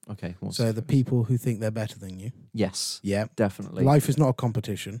one. Okay. So the people who think they're better than you. Yes. Yeah. Definitely. Life is not a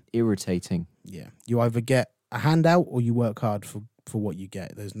competition. Irritating. Yeah. You either get a handout or you work hard for what you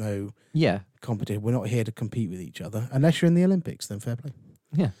get. There's no competition. We're not here to compete with each other. Unless you're in the Olympics, then fair play.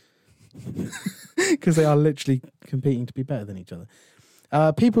 Yeah. Because they are literally competing to be better than each other.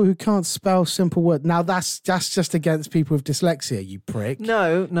 People who can't spell simple words. Now, that's just against people with dyslexia, you prick.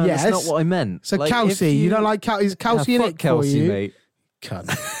 No, that's not what I meant. So, like, Kelsey, you don't like Kelsey? Is Kelsey in it Kelsey, for you? mate.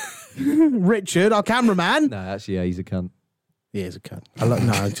 Cunt. Richard, our cameraman. No, actually, yeah, he's a cunt. He is a cunt.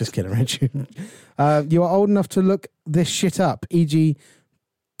 No, I'm just kidding, Richard. You are old enough to look this shit up, e.g.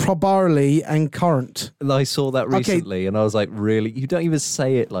 Probably and current. I saw that recently, and I was like, really? You don't even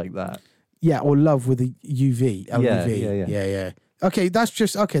say it like that. Yeah, or love with a UV. LUV. Yeah. Okay,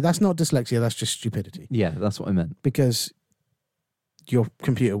 that's not dyslexia, that's just stupidity. Yeah, that's what I meant. Because your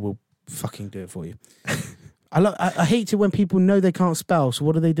computer will fucking do it for you. I hate it when people know they can't spell, so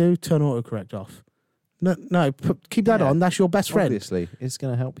what do? Turn autocorrect off. No, keep that on. That's your best friend. Obviously, it's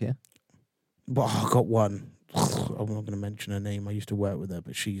going to help you. But I got one. I'm not going to mention her name. I used to work with her,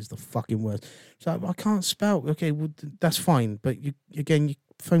 but she's the fucking worst. So I can't spell. Okay, well, that's fine. But your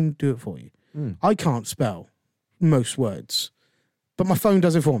phone will do it for you. I can't spell most words, but my phone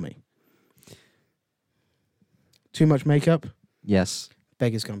does it for me. Too much makeup? Yes.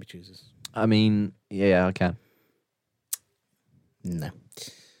 Beggars can't be choosers. I mean, yeah, I can. No.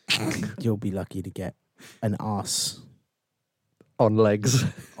 You'll be lucky to get an arse On legs.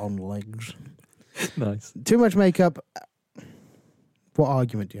 on legs. Nice. Too much makeup. What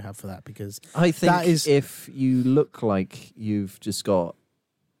argument do you have for that? Because I think that is if you look like you've just got,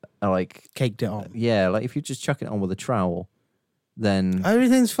 caked it on. Yeah, like if you just chuck it on with a trowel, then...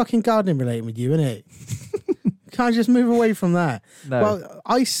 Everything's fucking gardening related with you, isn't it? Can't just move away from that. No. Well,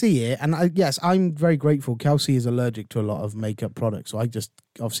 I see it, and yes, I'm very grateful. Kelsey is allergic to a lot of makeup products, so I just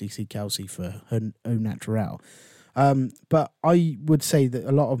obviously see Kelsey for her au naturel. But I would say that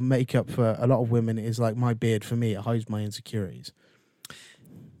a lot of makeup for a lot of women is like my beard for me. It hides my insecurities.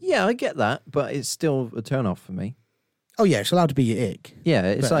 Yeah, I get that, but it's still a turn off for me. Oh yeah, it's allowed to be your ick. Yeah,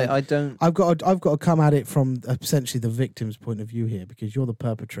 it's But, like I don't... I've got to come at it from essentially the victim's point of view here, because you're the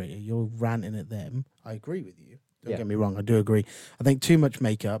perpetrator. You're ranting at them. I agree with you. Don't get me wrong. I do agree. I think too much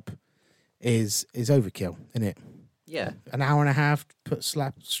makeup is overkill, isn't it? Yeah. An hour and a half,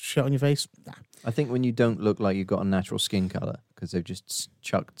 slap shit on your face. Nah. I think when you don't look like you've got a natural skin colour, because they've just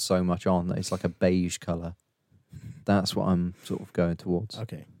chucked so much on that it's like a beige colour, that's what I'm sort of going towards.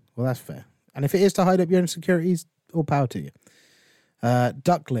 Okay, well, that's fair. And if it is to hide up your insecurities, all power to you.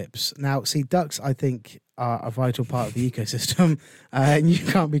 Duck lips. Now, see, ducks, I think, are a vital part of the ecosystem, and you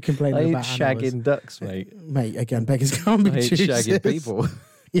can't be complaining about shagging animals. ducks, mate. Mate, again, beggars can't be I hate choosers. shagging people.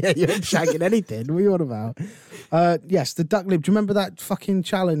 Yeah, you ain't shagging anything. What are you on about? Yes, the duck lip. Do you remember that fucking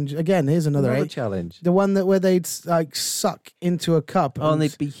challenge? Again, here's another challenge. The one where they'd like suck into a cup. And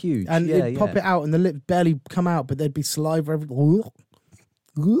they'd be huge. And they'd pop it out and the lips barely come out, but there'd be saliva everywhere.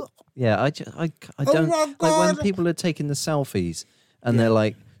 Yeah, I don't... Like when people are taking the selfies and they're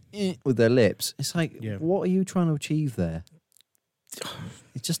like, with their lips, it's like, what are you trying to achieve there?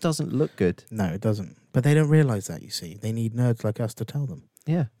 It just doesn't look good. No, it doesn't. But they don't realise that, you see. They need nerds like us to tell them.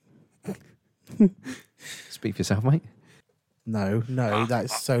 Yeah. Speak for yourself, mate. No,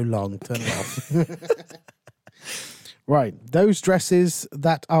 that's so long. Turn it off. Right, those dresses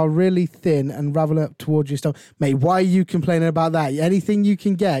that are really thin and ravel up towards your stomach. Mate, why are you complaining about that? Anything you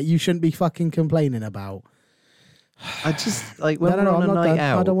can get, you shouldn't be fucking complaining about. I just, like, when we're I'm on a not night done.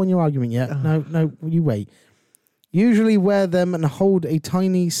 out... I don't want your argument yet. No, you wait. Usually wear them and hold a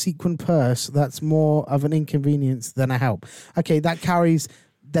tiny sequin purse. That's more of an inconvenience than a help. Okay, that carries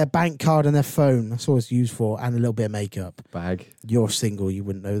their bank card and their phone. That's all it's used for, and a little bit of makeup. Bag. You're single, you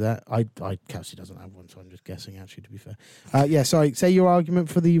wouldn't know that. Kelsey doesn't have one, so I'm just guessing, actually, to be fair. Sorry, say your argument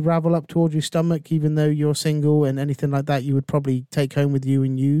for the ravel up towards your stomach, even though you're single and anything like that, you would probably take home with you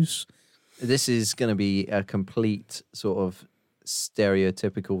and use. This is going to be a complete sort of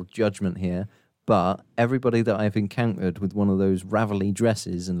stereotypical judgment here, but everybody that I've encountered with one of those ravelly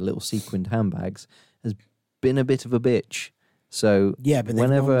dresses and little sequined handbags has been a bit of a bitch. So yeah, but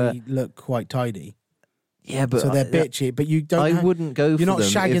whenever they look quite tidy. Yeah, but so they're bitchy. But you don't. I wouldn't go. You're not for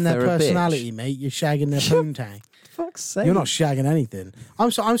them shagging if their they're a personality, bitch. mate. You're shagging their poontang. Fuck's sake! You're not shagging anything.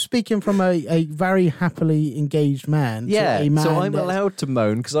 I'm speaking from a very happily engaged man. Yeah, to a man so I'm allowed to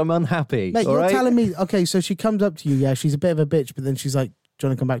moan because I'm unhappy. Mate, all you're right? telling me. Okay, so she comes up to you. Yeah, she's a bit of a bitch, but then she's like, "Do you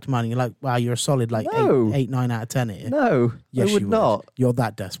want to come back to mine?" And you're like, "Wow, you're a solid like No. 8, 9 out of 10 here." No, Yes, I would you not. You're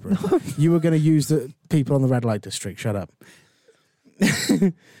that desperate. You were going to use the people on the red light district. Shut up.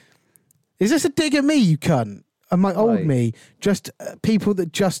 Is this a dig at me, you cunt? And my old Right. me, just people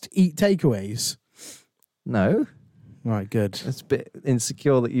that just eat takeaways. No, Right, good. it's a bit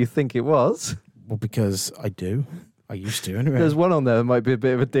insecure that you think it was. Well, because I do. I used to anyway. There's one on there that might be a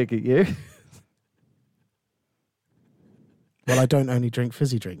bit of a dig at you. Well, I don't only drink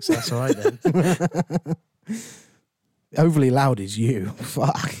fizzy drinks. That's all right then. Overly loud is you.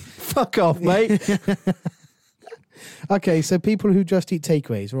 Fuck. Fuck off, mate. Okay, so people who just eat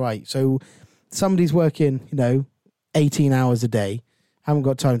takeaways, right? So somebody's working, 18 hours a day, haven't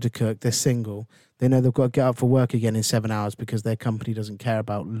got time to cook, they're single, they know they've got to get up for work again in 7 hours because their company doesn't care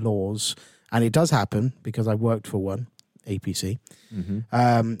about laws. And it does happen because I worked for one. APC.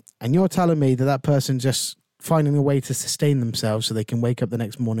 Mm-hmm. And you're telling me that person just finding a way to sustain themselves so they can wake up the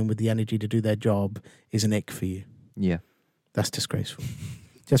next morning with the energy to do their job is an ick for you. Yeah. That's disgraceful.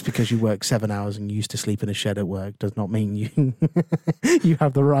 Just because you work 7 hours and you used to sleep in a shed at work does not mean you you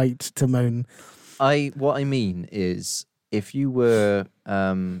have the right to moan. What I mean is, if you were,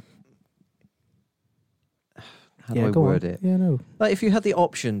 how do I word it? Yeah, no. Like, if you had the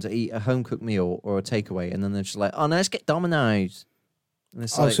option to eat a home-cooked meal or a takeaway, and then they're just like, oh, no, let's get Domino's. And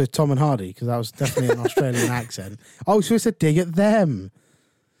it's like, So Tom and Hardy, because that was definitely an Australian accent. Oh, so it's a dig at them.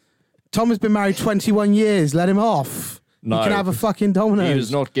 Tom has been married 21 years. Let him off. No. You can have a fucking Domino's. He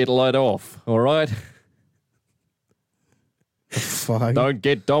does not get let off, all right? Fine. Don't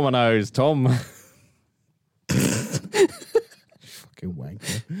get Domino's, Tom. Fucking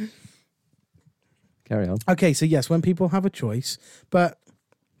wanker. carry on. Okay, so yes, when people have a choice, but,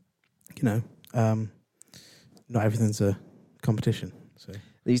 you know, not everything's a competition. So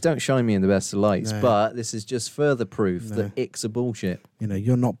These don't shine me in the best of lights, No. but this is just further proof No. that icks are bullshit. you know,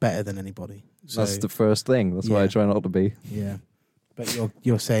 you're not better than anybody. So, That's the first thing. That's why I Yeah. try not to be. yeah. But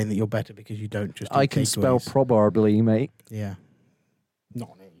you're saying that you're better because you don't just. I eat can spell takeaways. probably, mate. Yeah.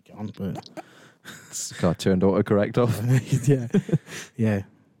 Not that you can't, but God, turned autocorrect off. yeah, yeah,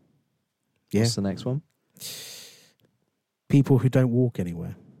 yeah. What's the next one? People who don't walk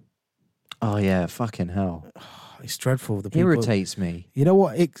anywhere. Oh, yeah, fucking hell. It's dreadful. The people. Irritates me. You know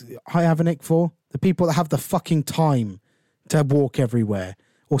what I have an ick for? The people that have the fucking time to walk everywhere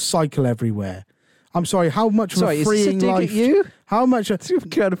or cycle everywhere. I'm sorry, how much of a Sorry, freeing is this a dig life... at you? How much...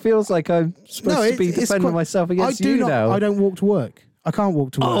 It kind of feels like I'm supposed to be defending myself against you now. I don't walk to work. I can't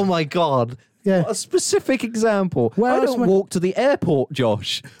walk to work. Oh, my God. Yeah. What a specific example. Where I else don't am I- walk to the airport,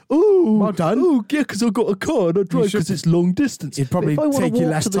 Josh. Ooh. Well done. Oh, yeah, because I've got a car and I drive should- because it's long distance. It'd probably But if I wanna take you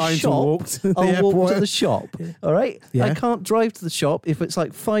walk less to the time to shop, walk to the I'll walk airport. to the shop. All right? Yeah. I can't drive to the shop. If it's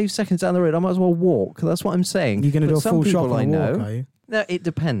like 5 seconds down the road, I might as well walk. That's what I'm saying. You're going to But do a some full shop people I on a know, walk, are you? No, it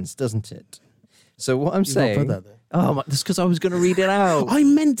depends, doesn't it? So what I'm You've not put saying... that there. Oh, that's because I was going to read it out. I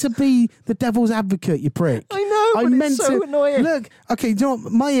meant to be the devil's advocate, you prick. I know, but it's so annoying. Look, okay, do you know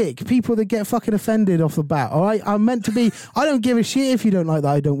what? My ick, people that get fucking offended off the bat, all right? I'm meant to be, I don't give a shit if you don't like that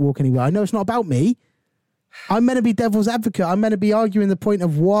I don't walk anywhere. I know it's not about me. I'm meant to be devil's advocate. I'm meant to be arguing the point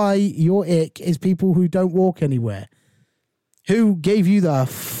of why your ick is people who don't walk anywhere. Who gave you the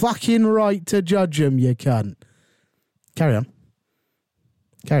fucking right to judge them, you cunt? Carry on.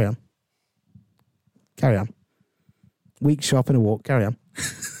 Carry on. Carry on. Week shop and a walk. Carry on.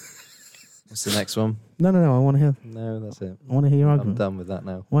 What's the next one? No. I want to hear. No, that's it. I want to hear your I'm argument. done with that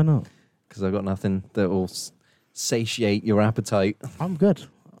now Why not? because I've got nothing that will satiate your appetite. I'm good.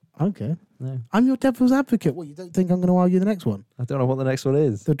 Okay. No, I'm your devil's advocate. What, you don't think I'm going to argue the next one? I don't know what the next one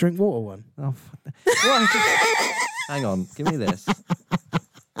is. The drink water one? Oh, fuck that. What? Hang on, give me this.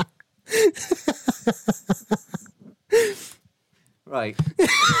 Right.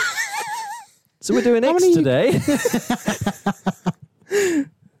 So we're doing Icks today.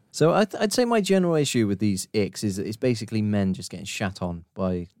 So I'd say my general issue with these Icks is that it's basically men just getting shat on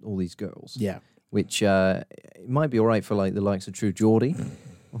by all these girls. Yeah. Which it might be all right for like the likes of True Geordie.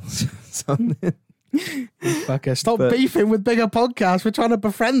 Something. Fucker. Stop But- beefing with bigger podcasts. We're trying to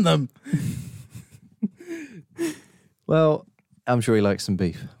befriend them. Well, I'm sure he likes some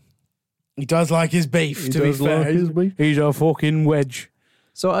beef. He does like his beef, He to be does fair. like his beef. He's a fucking wedge.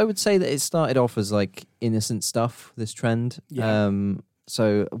 So I would say that it started off as like innocent stuff, this trend. Yeah.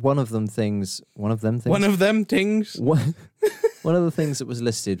 So one of them things. One of them things. One of the things that was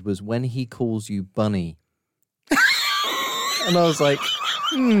listed was when he calls you bunny. And I was like,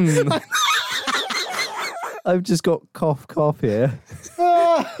 I've just got cough here.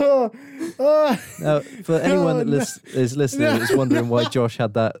 Now, for anyone that is listening and is wondering why Josh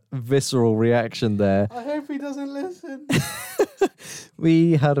had that visceral reaction there, I hope he doesn't listen.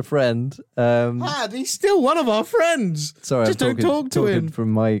 we had a friend. Lad, he's still one of our friends. Sorry, Just I'm don't talk to talking him.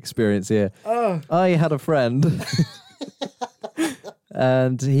 from my experience here. Oh. I had a friend,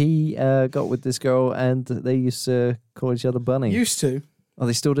 and he got with this girl, and they used to call each other bunny. Used to. Oh,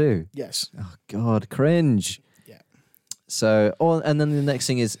 they still do? Yes. Oh, God, cringe. Yeah. So, and then the next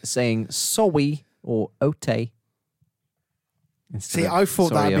thing is saying sorry or ote. See, I thought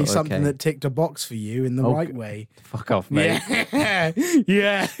sorry that'd be or something okay. that ticked a box for you in the Oh, right way. Fuck off, mate. Yeah.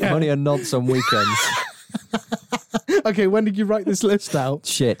 Yeah. I'm only a nonce on weekends. Okay, when did you write this list out?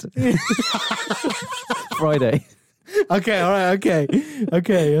 Shit. Friday. Okay, all right, okay.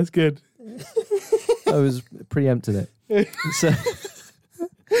 Okay, that's good. I was preempting it. So,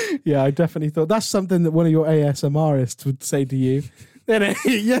 Yeah, I definitely thought that's something that one of your ASMRists would say to you. Then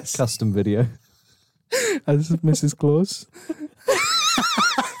yes. custom video. As Mrs. Claus.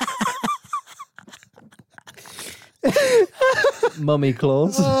 Mummy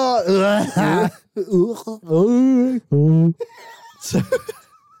claws.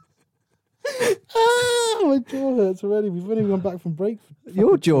 My jaw hurts already. We've only gone back from break.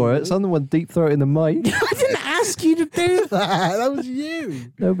 Your jaw hurts. I'm the one deep throating the mic. I didn't ask you to do that. That was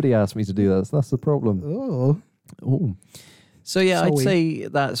you. Nobody asked me to do that. So that's the problem. Oh. Ooh. So yeah, I'd say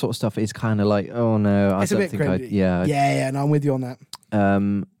that sort of stuff is kind of like, oh no, I It's a don't bit think cringy. I'd. Yeah. Yeah, no, I'm with you on that.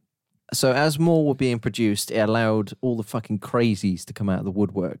 So as more were being produced, it allowed all the fucking crazies to come out of the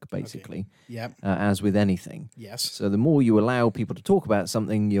woodwork, basically. Yeah. As with anything. Yes. So the more you allow people to talk about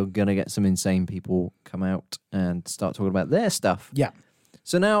something, you're going to get some insane people come out and start talking about their stuff. Yeah.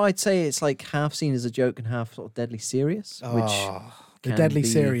 So now I'd say it's like half seen as a joke and half sort of deadly serious. The can deadly be-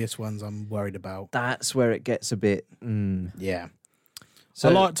 serious ones I'm worried about. That's where it gets a bit... Yeah. So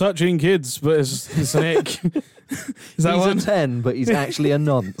I like touching kids, but it's an ick. Is that he's one? a 10, but he's actually a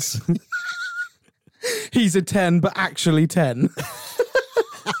nonce. He's a 10, but actually 10.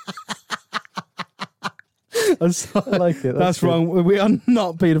 I'm sorry. I like it. That's good. wrong. We are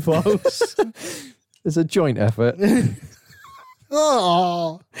not paedophiles. It's a joint effort.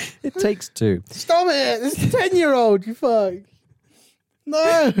 Oh, It takes two. stop it. This is a 10-year-old, you fuck.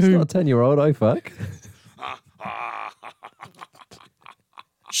 No. It's not a 10-year-old, I fuck.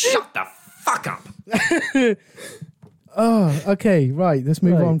 Shut the fuck up. Oh, okay, right. Let's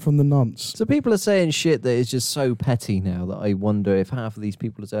move Right. on from the nonce. So people are saying shit that is just so petty now that I wonder if half of these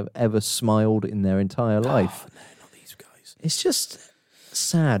people have ever smiled in their entire life. Oh, no, not these guys. It's just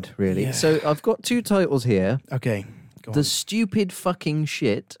sad, really. Yeah. So I've got two titles here. Okay, go The on. Stupid Fucking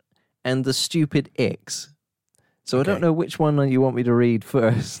Shit and The Stupid Icks. So I Okay. don't know which one you want me to read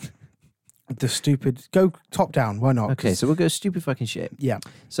first. The stupid... Go top down, why not? Okay, 'Cause- so we'll go Stupid Fucking Shit. Yeah.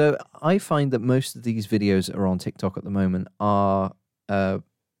 So I find that most of these videos that are on TikTok at the moment are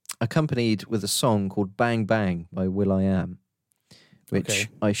accompanied with a song called Bang Bang by will.i.am, which Okay.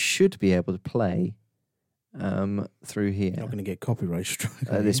 I should be able to play through here. You're not going to get copyright strike.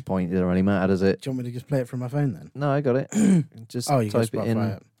 At this point, it doesn't really matter, does it? Do you want me to just play it from my phone then? No, I got it. Just Oh, you can type it in.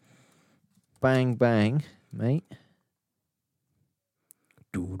 Spotify it. Bang Bang, mate.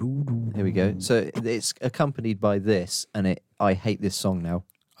 Here we go. So it's accompanied by this, and I hate this song now.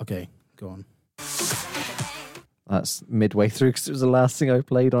 Okay, go on. That's midway through because it was the last thing I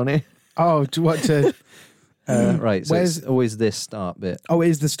played on it. Oh, do you want to... Right, so where's- it's always this start bit. Oh, it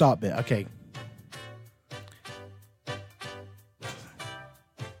is the start bit. Okay.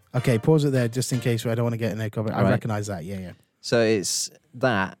 Okay, pause it there just in case I don't want to get in a copyright. I Right. recognise that. Yeah, yeah. So it's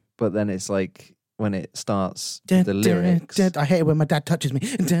that, but then it's like when it starts the lyrics. I hate it when my dad touches me.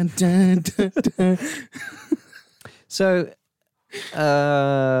 Dun, dun, dun, dun. So,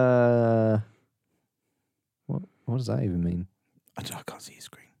 what does that even mean? I can't see your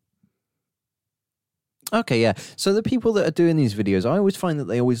screen. Okay, yeah. So the people that are doing these videos, I always find that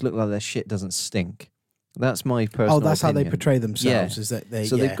they always look like their shit doesn't stink. That's my personal Oh, that's how they opinion. portray themselves. Yeah. Is that they?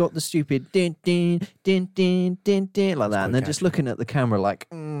 So yeah. they've got the stupid din din din din din din like that, quite and they're just catchy. looking at the camera like,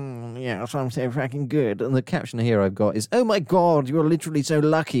 yeah, I'm so fucking good. And the caption here I've got is, "Oh my god, you're literally so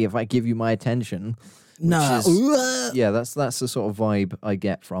lucky if I give you my attention." No. is- Yeah, that's the sort of vibe I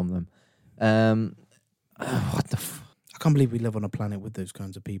get from them. What the? I can't believe we live on a planet with those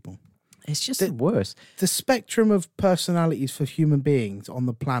kinds of people. It's just the worst. The spectrum of personalities for human beings on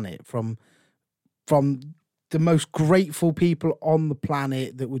the planet, from the most grateful people on the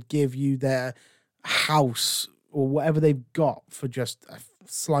planet that would give you their house or whatever they've got for just a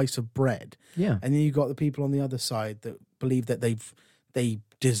slice of bread, Yeah. and then you've got the people on the other side that believe that they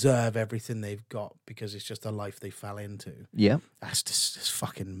deserve everything they've got because it's just a life they fell into. Yeah. That's just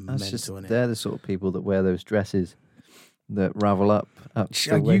fucking That's mental, just, isn't it? they're the sort of people that wear those dresses that ravel up the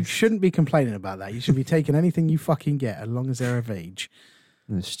You waist. shouldn't be complaining about that. You should be taking anything you fucking get as long as they're of age.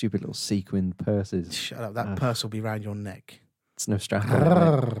 And the stupid little sequined purses. Shut up. That purse will be round your neck. It's no strap on.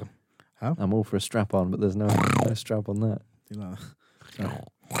 It, mate. Huh? I'm all for a strap on, but there's no strap on that. You know,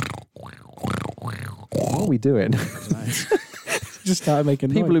 What are we doing? just started making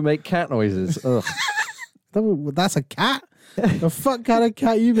People noise. who make cat noises. Ugh. That's a cat? The fuck kind of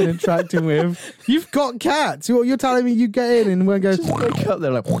cat you've been interacting with? You've got cats. You're telling me you get in and one goes... Just wake up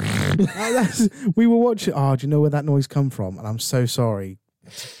there like. We were watching... Oh, do you know where that noise come from? And I'm so sorry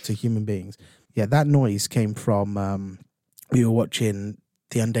to human beings. Yeah, that noise came from... we were watching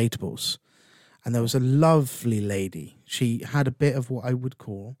The Undateables. And there was a lovely lady. She had a bit of what I would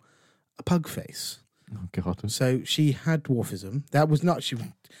call a pug face. Oh God. So she had dwarfism. That was not...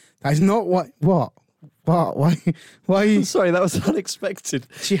 That is not what... What? What? Why? Sorry, that was unexpected.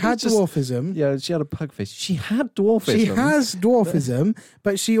 She had dwarfism. Yeah, she had a pug face. She had dwarfism. She has dwarfism,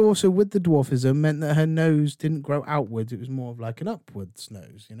 but she also, with the dwarfism, meant that her nose didn't grow outwards. It was more of like an upwards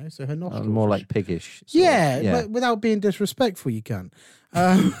nose, you know? So her nostrils. More like piggish. Yeah, but without being disrespectful, you can.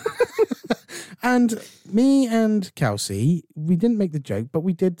 And me and Kelsey, we didn't make the joke, but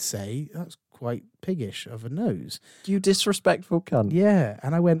we did say that's quite piggish of a nose. You disrespectful cunt. Yeah,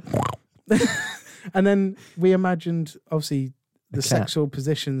 and I went... And then we imagined, obviously, the sexual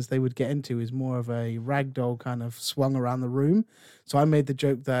positions they would get into is more of a ragdoll kind of swung around the room. So I made the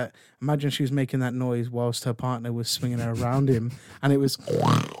joke that imagine she was making that noise whilst her partner was swinging her around him, and it was...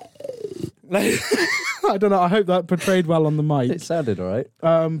 I don't know. I hope that portrayed well on the mic. It sounded all right.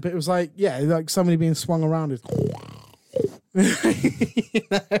 But it was like, yeah, like somebody being swung around.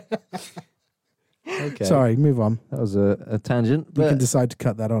 Okay. Sorry, move on. That was a tangent. You But can decide to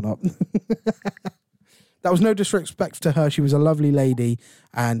cut that on up. That was no disrespect to her. She was a lovely lady,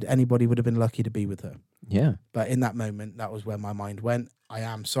 and anybody would have been lucky to be with her. yeah, But in that moment, that was where my mind went. I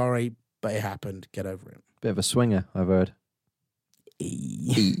am sorry, but it happened. Get over it. bit of a swinger, I've heard.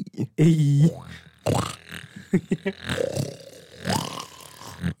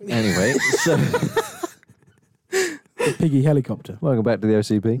 Anyway, so Piggy helicopter. welcome back to the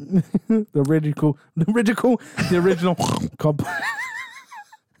OCP. The original cob.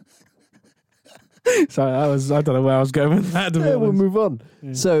 Sorry, I don't know where I was going with that. Yeah, we'll move on.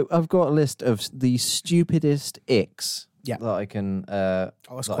 Yeah. So I've got a list of the stupidest icks that I can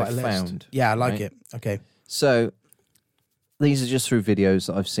that's that quite I a list. found. Yeah, I like it. Okay. So these are just through videos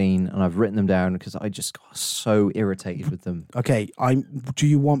that I've seen, and I've written them down because I just got so irritated with them. Okay, do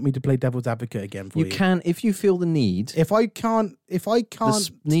you want me to play devil's advocate again for you? You can if you feel the need. If I can't,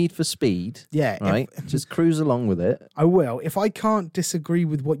 Need for speed. yeah, Right, just cruise along with it. I will. If I can't disagree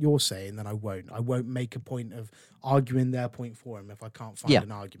with what you're saying, then I won't. I won't make a point of arguing their point for him if I can't find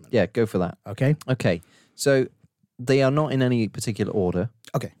an argument. Yeah, go for that. Okay. Okay, so they are not in any particular order.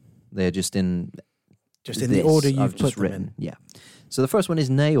 Okay. They're just in the order you've I've put just them written. in. Yeah. So the first one is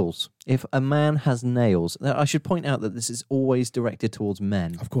nails. If a man has nails, now I should point out that this is always directed towards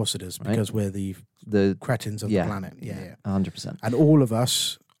men. Of course it is, Right? because we're the cretins of the planet. Yeah. 100%. And all of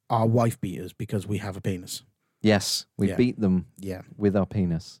us are wife beaters because we have a penis. Yes, we Yeah. beat them Yeah. with our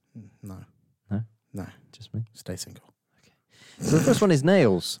penis. No. No? No. Just me. Stay single. So the first one is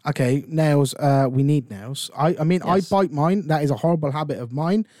nails. Okay, nails. We need nails. I mean, Yes. I bite mine. That is a horrible habit of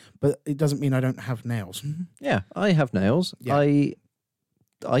mine, but it doesn't mean I don't have nails. Yeah, I have nails. Yeah.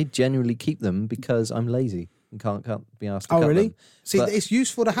 I genuinely keep them because I'm lazy and can't be asked to cut really? them. See, But it's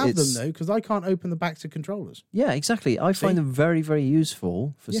useful to have them it's- though, because I can't open the backs of controllers. Yeah, exactly. I find them very, very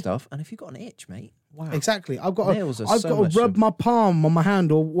useful for Yeah. stuff. And if you've got an itch, mate, wow. Exactly. I've got Nails are to so much rub fun. my palm on my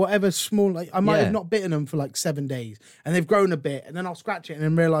hand or whatever small. Like I might Yeah. have not bitten them for like 7 days, and they've grown a bit, and then I'll scratch it and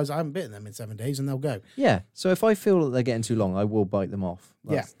then realize I haven't bitten them in 7 days, and they'll go. Yeah. So if I feel that they're getting too long, I will bite them off.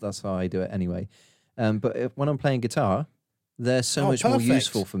 That's how I do it anyway. But when I'm playing guitar, they're so much more perfect.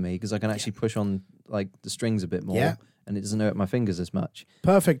 useful for me because I can actually push on like the strings a bit more. Yeah. And it doesn't hurt my fingers as much.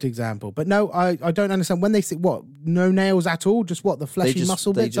 Perfect example. But no, I don't understand when they say what, no nails at all, just what, the fleshy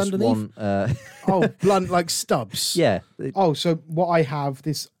muscle they bits just underneath. Want, Oh, blunt like stubs. yeah. Oh, so what I have,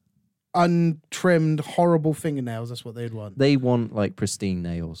 this untrimmed, horrible fingernails. That's what they'd want. They want like pristine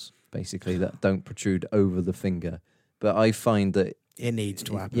nails, basically, that don't protrude over the finger. But I find that It needs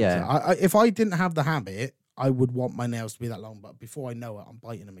to happen. Yeah. So if I didn't have the habit, I would want my nails to be that long. But before I know it, I'm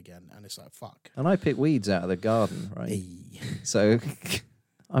biting them again, and it's like fuck. and I pick weeds out of the garden, right? Hey. So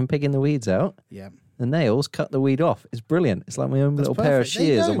I'm picking the weeds out. Yeah. The nails cut the weed off. It's brilliant. It's like my own That's little pair of perfect. There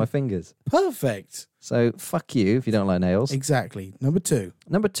you shears go. on my fingers. Perfect. So fuck you if you don't like nails. Exactly. Number 2.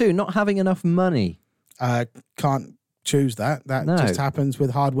 Number 2, not having enough money. Can't choose that. That No. just happens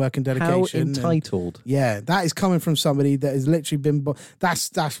with hard work and How dedication. and- entitled. yeah, that is coming from somebody that has literally been.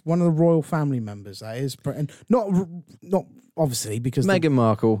 That's one of the royal family members. That is, and not obviously because Meghan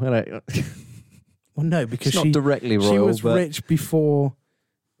Markle. well, no, because She's not directly royal, she was but rich before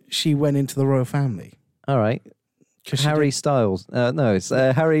she went into the royal family. all right. 'Cause she Harry did- Styles. No, it's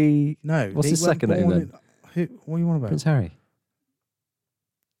Harry. No, What's they his weren't second name born then? what are you on about? Prince Harry.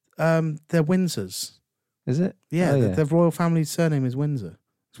 They're Windsors. Is it? Yeah, Oh, the royal family's surname is Windsor.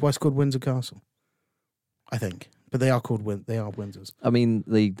 That's why it's called Windsor Castle, I think. But they are called they are Windsors. I mean,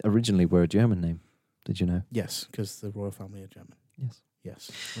 they originally were a German name. Did you know? Yes, because the royal family are German. Yes.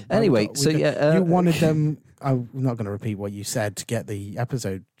 Yes. Anyway, We so could- yeah, you wanted them. I'm not going to repeat what you said to get the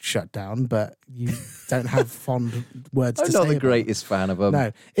episode shut down, but you don't have fond words I'm to not say the about greatest fan of them.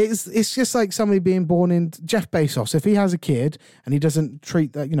 No, it's just like somebody being born in Jeff Bezos. If he has a kid and he doesn't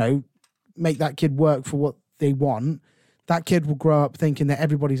treat that, make that kid work for what they want, that kid will grow up thinking that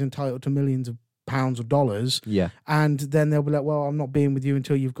everybody's entitled to millions of pounds or dollars. Yeah. And then they'll be like, well, I'm not being with you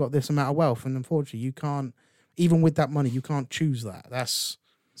until you've got this amount of wealth. And unfortunately, you can't, even with that money, you can't choose that. That's...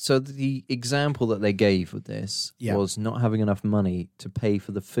 So the example that they gave with this was not having enough money to pay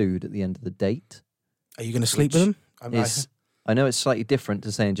for the food at the end of the date. Are you going to sleep with them? I know it's slightly different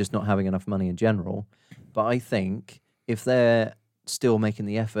to saying just not having enough money in general, but I think if they're still making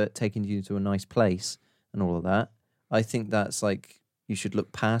the effort, taking you to a nice place and all of that, I think that's like, you should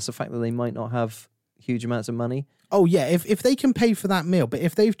look past the fact that they might not have huge amounts of money. Oh, yeah, if they can pay for that meal, but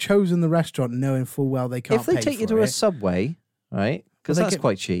if they've chosen the restaurant knowing full well they can't pay for it... If they take you to a Subway, right, because that's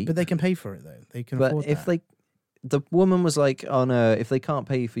quite cheap. But they can pay for it, though. They can afford that. But if the woman was like, oh no, if they can't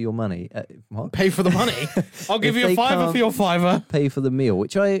pay for your money... what? Pay for the money? I'll give you a $5 for your $5. Pay for the meal,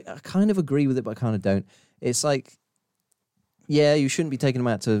 which I kind of agree with it, but I kind of don't. It's like, yeah, you shouldn't be taking them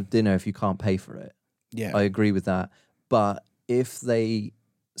out to dinner if you can't pay for it. Yeah. I agree with that. But if they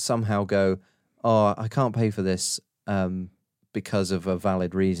somehow go, oh, I can't pay for this because of a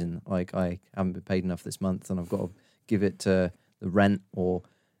valid reason, like I haven't been paid enough this month and I've got to give it to the rent or...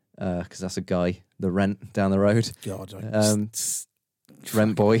 because that's a guy, the rent down the road. God,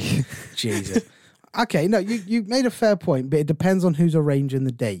 rent boy. Jesus. Okay, no, you made a fair point, but it depends on who's arranging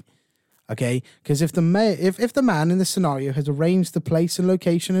the date. Okay, because if the man in the scenario has arranged the place and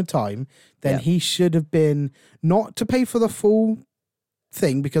location and time, then he should have been not to pay for the full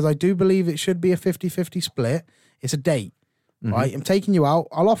thing, because I do believe it should be a 50-50 split. It's a date. Right, I'm taking you out.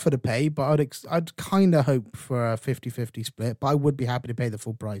 I'll offer to pay, but I'd kind of hope for a 50-50 split. But I would be happy to pay the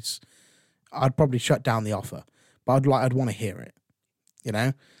full price. I'd probably shut down the offer, but I'd want to hear it. You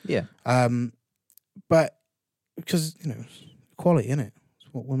know? Yeah. But because equality, innit?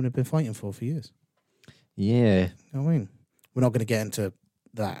 It's what women have been fighting for years. Yeah. You know what I mean? We're not going to get into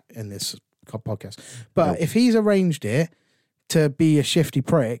that in this podcast. But if he's arranged it to be a shifty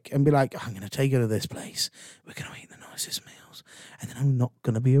prick and be like, I'm going to take her to this place. We're going to eat the nicest meals. And then I'm not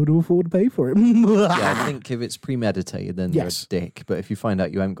going to be able to afford to pay for it. Yeah, I think if it's premeditated, then you're a dick. But if you find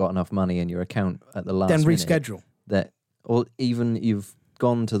out you haven't got enough money in your account at the last then minute, reschedule. Or even you've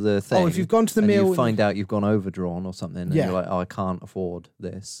gone to the thing. Oh, if you've gone to the meal, you find out you've gone overdrawn or something, and you're like, oh, I can't afford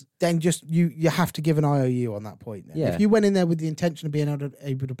this. Then just you have to give an IOU on that point. Then. Yeah. If you went in there with the intention of being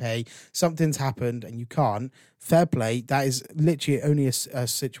able to pay, something's happened and you can't, fair play. That is literally only a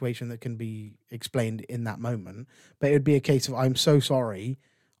situation that can be explained in that moment. But it would be a case of, I'm so sorry,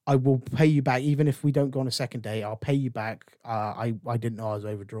 I will pay you back. Even if we don't go on a second day, I'll pay you back. I didn't know I was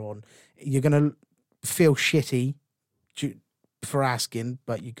overdrawn. You're going to feel shitty for asking,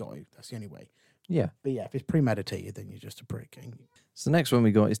 but you got to. That's the only way. Yeah. But yeah, if it's premeditated, then you're just a prick. So the next one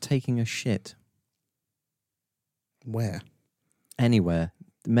we got is taking a shit. Where? Anywhere.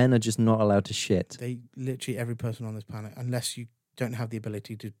 Men are just not allowed to shit. They literally, every person on this planet, unless you don't have the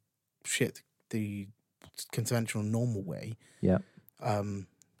ability to shit the conventional normal way. Yeah.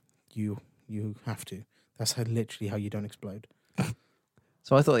 You have to. That's literally how you don't explode.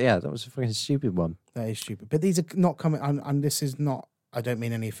 So I thought, that was a fucking stupid one. That is stupid. But these are not coming, and this is not, I don't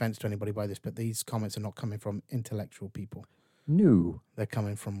mean any offense to anybody by this, but these comments are not coming from intellectual people. No. They're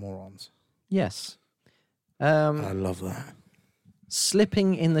coming from morons. Yes. I love that.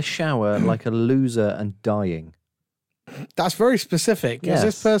 Slipping in the shower like a loser and dying. That's very specific. Yes.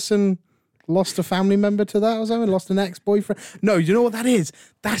 Has this person lost a family member to that or something? Lost an ex-boyfriend? No, you know what that is?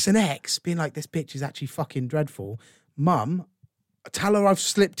 That's an ex being like, this bitch is actually fucking dreadful. Mum, tell her I've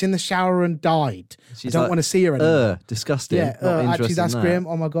slipped in the shower and died. She's I don't want to see her anymore. Disgusting. Yeah, actually that's grim.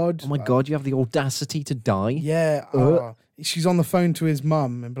 Oh my God. Oh my God, you have the audacity to die? Yeah. She's on the phone to his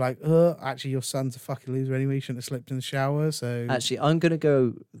mum and be like, actually your son's a fucking loser anyway. You shouldn't have slipped in the shower. So actually, I'm going to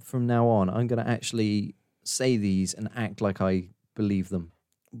go from now on. I'm going to actually say these and act like I believe them.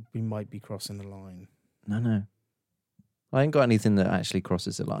 We might be crossing the line. No. I ain't got anything that actually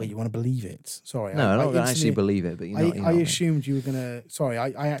crosses the line. But you want to believe it? Sorry. No, I don't actually believe it, but I assumed you were going to... Sorry,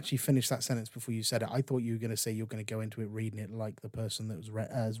 I actually finished that sentence before you said it. I thought you were going to say you're going to go into it reading it like the person that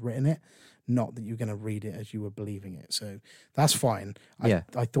has written it, not that you're going to read it as you were believing it. So that's fine.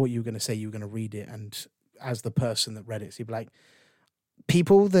 I thought you were going to say you were going to read it and as the person that read it, so you'd be like,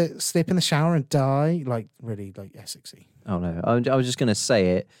 people that slip in the shower and die, like really like Essexy. Oh no, I was just going to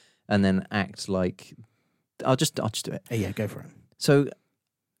say it and then act like... I'll just do it. Yeah, go for it. So,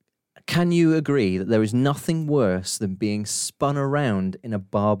 can you agree that there is nothing worse than being spun around in a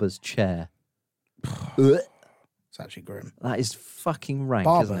barber's chair? It's actually grim. That is fucking rank,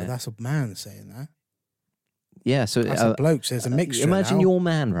 Barber, isn't it? that's a man saying that. Yeah, so... That's a bloke, so there's a mixture imagine now. your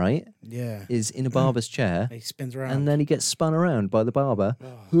man, right? Yeah. Is in a barber's chair. He spins around. And then he gets spun around by the barber.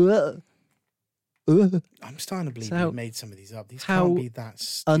 I'm starting to believe So you made some of these up. These how can't be that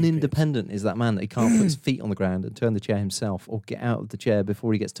stupid. Unindependent is that man that he can't put his feet on the ground and turn the chair himself or get out of the chair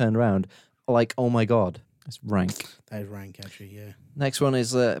before he gets turned around? Like, oh my God, it's rank. That is rank, actually, yeah. Next one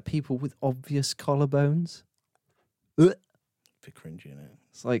is people with obvious collarbones. Bit cringy, isn't it?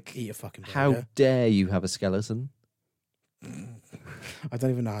 It's like, Eat a fucking burger. how dare you have a skeleton? I don't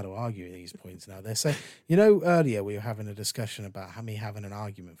even know how to argue these points now. They're so, you know, earlier we were having a discussion about me having an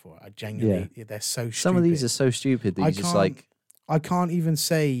argument for it. I genuinely, they're so stupid. Some of these are so stupid that you just like. I can't even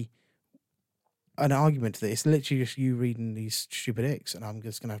say an argument to this. It's literally just you reading these stupid icks, and I'm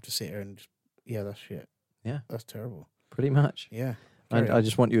just gonna have to sit here and just, that's shit. Yeah, that's terrible. Pretty much. Yeah, I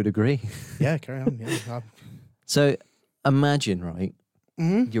just want you to agree. Yeah, carry on. Yeah. So imagine, right?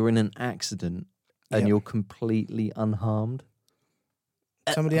 Mm-hmm. You're in an accident and you're completely unharmed.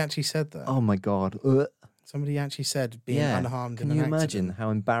 Somebody actually said that. Oh my God. Somebody actually said being unharmed in an accident. Can you imagine how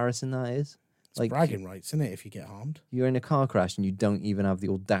embarrassing that is? It's like bragging rights, isn't it, if you get harmed? You're in a car crash and you don't even have the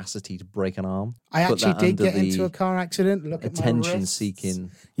audacity to break an arm. I actually did get into a car accident. Look at my attention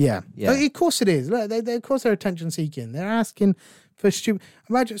seeking. Yeah. Of course it is. Look, of course they're attention seeking. They're asking for stupid.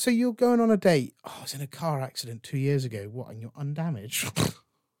 Imagine, so you're going on a date. Oh, I was in a car accident 2 years ago. What? And you're undamaged?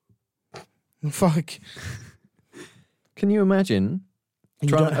 Fuck. Can you imagine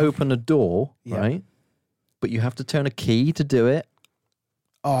trying to open a door, right? But you have to turn a key to do it.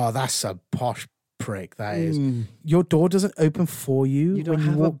 Oh, that's a posh prick. That is. Your door doesn't open for you. You don't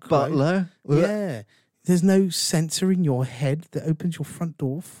have a butler. Yeah. There's no sensor in your head that opens your front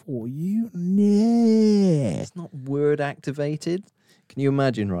door for you. No. It's not word activated. Can you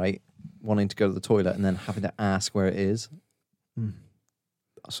imagine, right, wanting to go to the toilet and then having to ask where it is?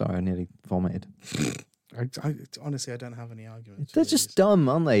 Sorry, I nearly vomited. Honestly, I don't have any arguments. They're just dumb,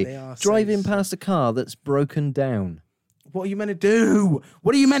 aren't they? They are driving past a car that's broken down. What are you meant to do?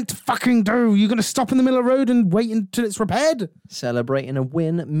 What are you meant to fucking do? You're going to stop in the middle of the road and wait until it's repaired? Celebrating a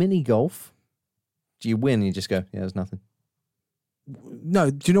win at mini golf. Do you win? You just go, yeah, there's nothing.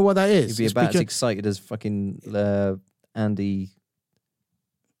 No, do you know what that is? You'd be about as excited as fucking Andy.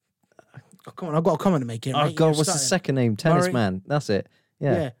 Oh, come on, I've got a comment to make here. Oh, mate. God, what's the second name? Tennis Murray? Man. That's it.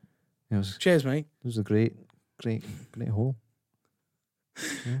 Yeah. Cheers, mate. It was a great haul.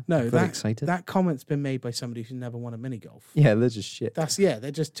 Yeah, no, very excited. That comment's been made by somebody who's never won a mini golf. Yeah, they're just shit.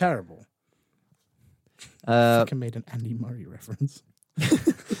 They're just terrible. Fucking made an Andy Murray reference.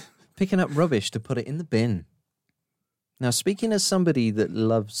 Picking up rubbish to put it in the bin. Now, speaking as somebody that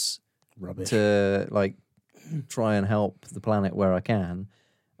loves rubbish to like try and help the planet where I can,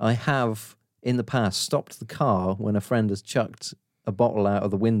 I have in the past stopped the car when a friend has chucked a bottle out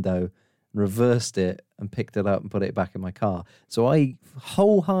of the window, reversed it and picked it up and put it back in my car. So I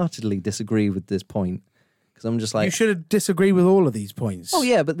wholeheartedly disagree with this point because I'm just like... You should disagree with all of these points. Oh,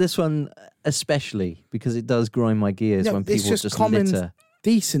 yeah, but this one especially because it does grind my gears when people just common litter.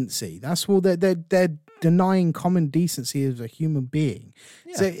 Decency. That's all. They're denying common decency as a human being.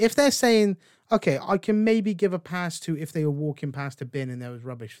 Yeah. So if they're saying, okay, I can maybe give a pass to if they were walking past a bin and there was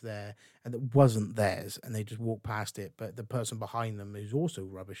rubbish there and it wasn't theirs and they just walked past it, but the person behind them who's also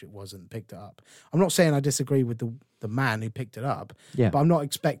rubbish, it wasn't, picked it up. I'm not saying I disagree with the man who picked it up, but I'm not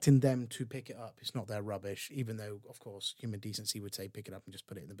expecting them to pick it up. It's not their rubbish, even though, of course, human decency would say pick it up and just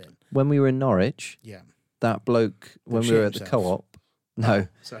put it in the bin. When we were in Norwich, that bloke, when we were at the co-op,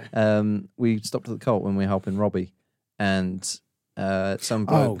 we stopped at the co-op when we were helping Robbie and... some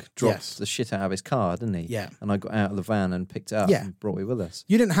bloke dropped the shit out of his car, didn't he? Yeah. And I got out of the van and picked it up and brought it with us.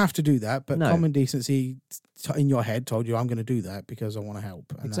 You didn't have to do that, but common decency in your head told you, I'm going to do that because I want to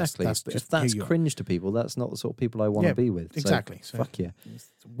help. And exactly. That's but if that's cringe to people, that's not the sort of people I want to be with. Exactly. So fuck yeah.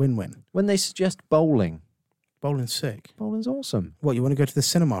 Win-win. When they suggest bowling. Bowling's sick. Bowling's awesome. What, you want to go to the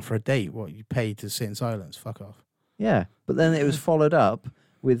cinema for a date? What, you pay to sit in silence? Fuck off. Yeah. But then it was followed up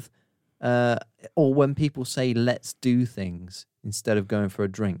with... or when people say let's do things instead of going for a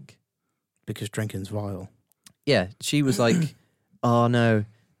drink. Because drinking's vile. Yeah, she was like, oh no,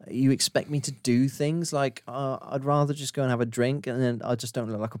 you expect me to do things? Like, I'd rather just go and have a drink and then I just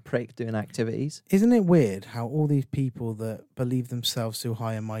don't look like a prick doing activities. Isn't it weird how all these people that believe themselves so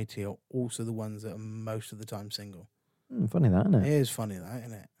high and mighty are also the ones that are most of the time single? Funny that, isn't it? It is funny that,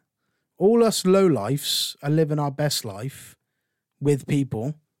 isn't it? All us lowlifes are living our best life with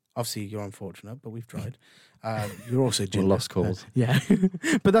people. Obviously, you're unfortunate, but we've tried. You're also lost cause. Yeah.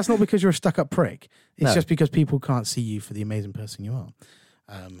 But that's not because you're a stuck-up prick. It's just because people can't see you for the amazing person you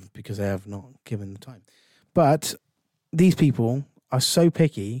are because they have not given the time. But these people are so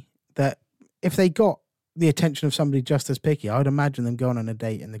picky that if they got the attention of somebody just as picky, I would imagine them going on a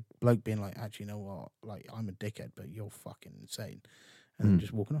date and the bloke being like, actually, you know what? Like, I'm a dickhead, but you're fucking insane. And then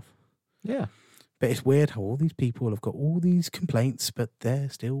just walking off. Yeah. But it's weird how all these people have got all these complaints, but they're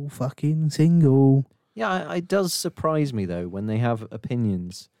still fucking single. Yeah, it does surprise me though when they have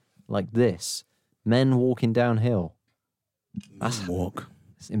opinions like this. Men walking downhill. That's Walk.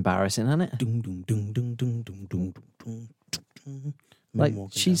 It's embarrassing, isn't it? Dum, dum, dum, dum, dum, dum, dum, dum, dum. Like Men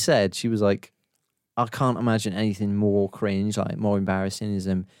she walking said, she was like, I can't imagine anything more cringe, like more embarrassing, is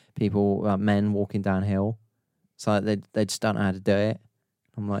people, men walking downhill. It's like they just don't know how to do it.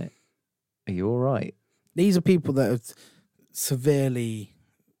 I'm like, are you all right? These are people that have severely,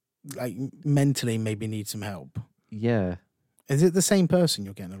 like mentally, maybe need some help. Yeah. Is it the same person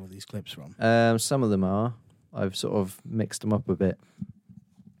you're getting all these clips from? Some of them are. I've sort of mixed them up a bit.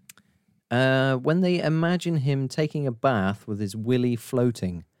 When they imagine him taking a bath with his willy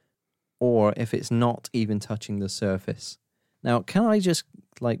floating, or if it's not even touching the surface. Now, can I just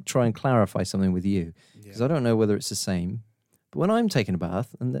try and clarify something with you? Because I don't know whether it's the same. But when I'm taking a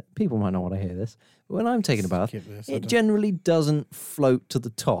bath, and people might not want to hear this, but when I'm taking a bath, it generally doesn't float to the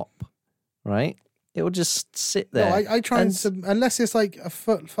top, right? It will just sit there. No, I try and unless it's like a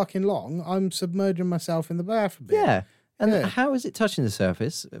foot fucking long, I'm submerging myself in the bath a bit. Yeah. And how is it touching the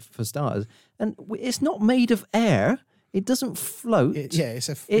surface, for starters? And it's not made of air. It doesn't float. It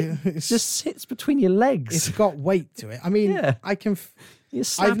just sits between your legs. It's got weight to it. I mean, I can... You're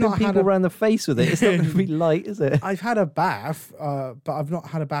slapping people around the face with it. It's not going to be light, is it? I've had a bath, but I've not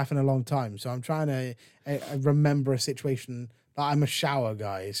had a bath in a long time. So I'm trying to remember a situation. I'm a shower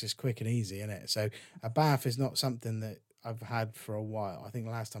guy. It's just quick and easy, isn't it? So a bath is not something that I've had for a while. I think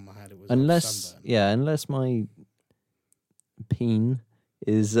the last time I had it was sunburn. Unless my peen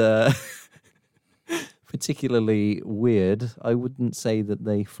is particularly weird, I wouldn't say that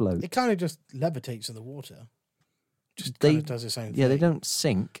they float. It kind of just levitates in the water. Just kind of does its own thing. Yeah, they don't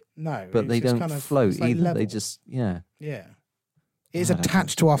sink. No, but they don't kind of float like either. level. They just Yeah. It's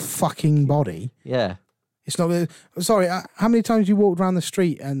attached to our fucking body. Yeah. It's not. Sorry, how many times you walked around the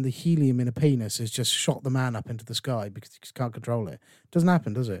street and the helium in a penis has just shot the man up into the sky because you just can't control it? Doesn't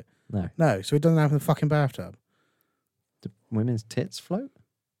happen, does it? No. No, so it doesn't happen in the fucking bathtub. Do women's tits float?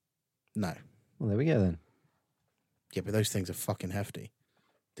 No. Well, there we go then. Yeah, but those things are fucking hefty.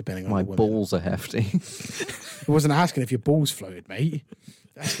 Depending on my the women. balls are hefty. I wasn't asking if your balls floated, mate.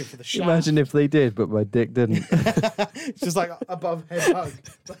 Asking for the shaft. Imagine if they did, but my dick didn't. It's just like above head hug.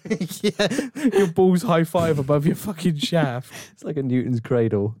 Yeah, your balls high five above your fucking shaft. It's like a Newton's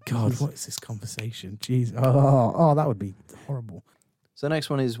cradle. God, what is this conversation? Jeez. Oh, that would be horrible. So the next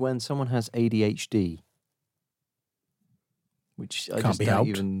one is when someone has ADHD. Which I Can't just be don't helped.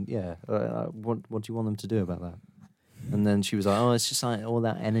 even, what do you want them to do about that? And then she was like, oh, it's just like all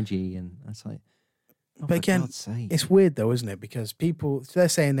that energy. And it's like, But again, it's weird though, isn't it? Because people, they're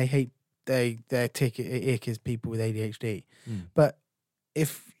saying they hate, their ick is people with ADHD. But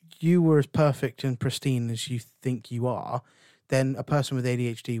if you were as perfect and pristine as you think you are, then a person with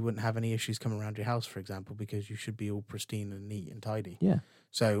ADHD wouldn't have any issues coming around your house, for example, because you should be all pristine and neat and tidy. Yeah.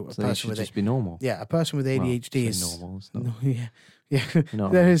 So a person with just be normal. Yeah, a person with ADHD is normal. It's not, no, yeah. you know what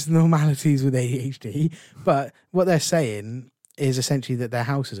I There mean? is normalities with ADHD, but what they're saying is essentially that their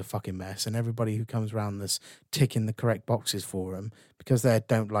house is a fucking mess, and everybody who comes around that's ticking the correct boxes for them because they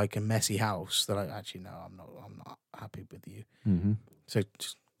don't like a messy house. They're like, actually, no, I'm not happy with you. Mm-hmm. So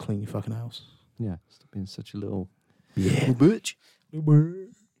just clean your fucking house. Yeah, stop being such a little bitch. So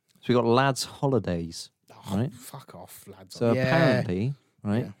we got lads' holidays, right? Fuck off, lads. So apparently,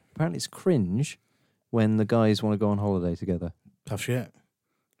 right? Yeah. Apparently, it's cringe when the guys want to go on holiday together. Tough shit.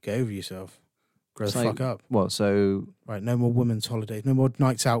 Get over yourself. Grow the It's fuck up. What? So Right, no more women's holidays. No more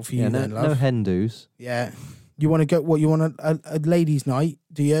nights out for you no, then, love. no hen dos. Yeah. You want to go, what, you want a ladies' night?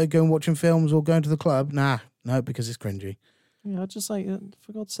 Do you go and watching films or going to the club? Nah, no, because it's cringy. Yeah, I just like,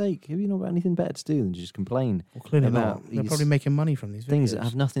 for God's sake, have you not got anything better to do than just complain Well, clearly about not. They're these probably making money from these things videos. that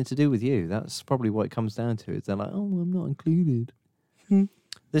have nothing to do with you? That's probably what it comes down to. Is they're like, oh, well, I'm not included.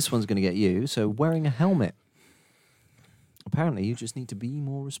 This one's going to get you. So wearing a helmet. Apparently, you just need to be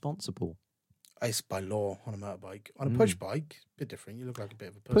more responsible. It's by law on a motorbike. On a push bike, a bit different. You look like a bit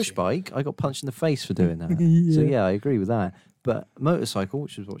of a pussy. Push bike, I got punched in the face for doing that. So yeah, I agree with that. But motorcycle,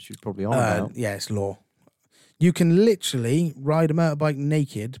 which is what she was probably on about. Yeah, it's law. You can literally ride a motorbike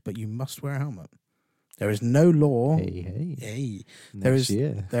naked, but you must wear a helmet. There is no law. Hey. There is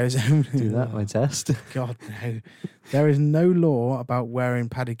year. there is Do that, my test. God no. There is no law about wearing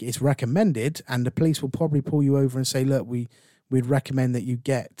padded gear. It's recommended, and the police will probably pull you over and say, look, we'd recommend that you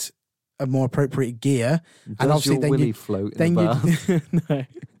get a more appropriate gear. And obviously your then willy you float in the bath? no.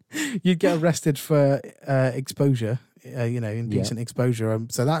 You'd get arrested for exposure, indecent exposure.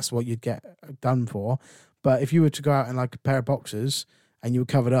 So that's what you'd get done for. But if you were to go out in like a pair of boxers and you were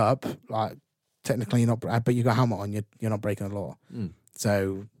covered up, like, technically you're not, but you got a helmet on, you're not breaking the law. Mm.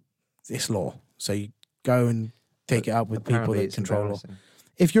 So it's law. So you go and take it up with people Apparently that it's control law. embarrassing.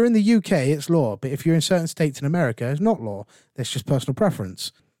 If you're in the UK, it's law. But if you're in certain states in America, it's not law. That's just personal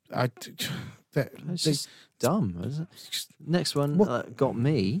preference. It's just dumb, isn't it? Next one that got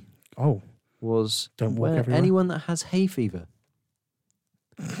me was Don't walk everywhere. anyone that has hay fever.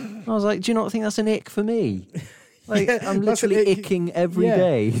 I was like, do you not think that's an ick for me? Like, Yeah, I'm that's an literally ick. icking every Yeah.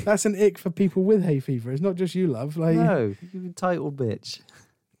 day. That's an ick for people with hay fever. It's not just you, love. Like, No, you entitled bitch.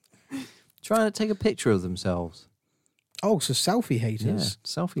 Trying to take a picture of themselves. oh, so selfie haters.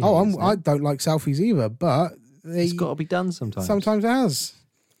 Yeah, selfie. Oh, haters, I don't like selfies either, but it's got to be done sometimes. sometimes it has.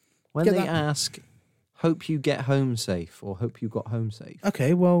 When Get they that- ask, hope you get home safe, or hope you got home safe.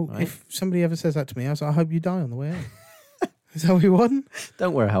 Okay, well, Right. if somebody ever says that to me, I was like, I hope you die on the way out. Is that what you want?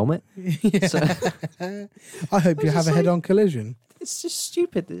 Don't wear a helmet. Yeah. So, I hope you just have a like- head-on collision. it's just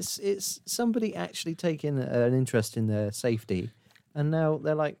stupid. It's somebody actually taking an interest in their safety, and now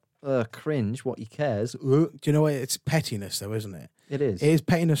they're like, cringe. What he cares? Do you know what? It's pettiness, though, isn't it? It is. It is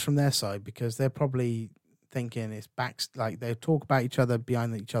pettiness from their side because they're probably thinking it's backs. Like they talk about each other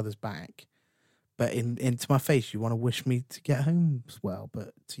behind each other's back, but into my face, you want to wish me to get home as well.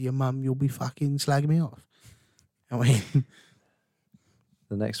 But to your mum, you'll be fucking slagging me off. I mean,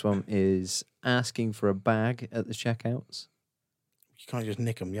 The next one is asking for a bag at the checkouts. you can't just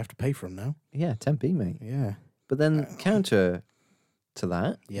nick them. You have to pay for them now. Yeah, 10p, mate. Yeah. But then counter to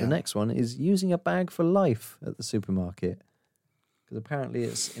that, Yeah. the next one is using a bag for life at the supermarket. Because apparently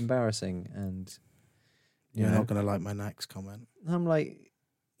it's embarrassing. And You're you know, not going to like my next comment. I'm like,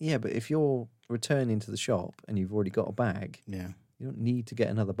 yeah, but if you're returning to the shop and you've already got a bag, Yeah. you don't need to get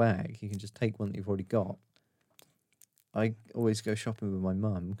another bag. You can just take one that you've already got. I always go shopping with my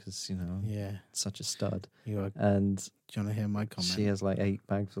mum because, you know, I'm Yeah. such a stud. You are, do And you want to hear my comment? she has like 8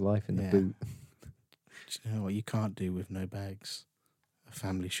 bags of life in the Yeah. boot. Do you know what you can't do with no bags? A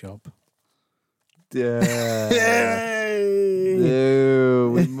family shop. Yeah.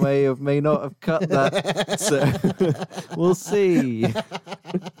 Ew, we may not have cut that. So we'll see. I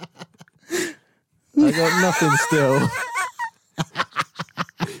got nothing still.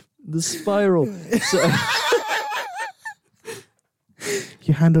 The spiral. So,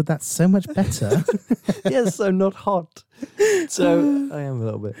 You handled that so much better. yes, I'm not hot. So I am a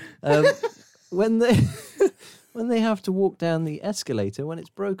little bit. When they have to walk down the escalator when it's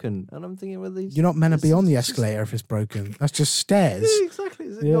broken, and I'm thinking, well, these You're not meant to be this on the is just- escalator if it's broken. That's just stairs. Yeah, exactly.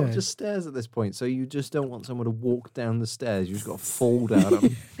 It's Yeah. not just stairs at this point. So you just don't want someone to walk down the stairs. You've just got to fall down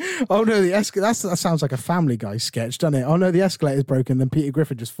them. Oh no, the that sounds like a Family Guy sketch, doesn't it? Oh no, the escalator's broken, then Peter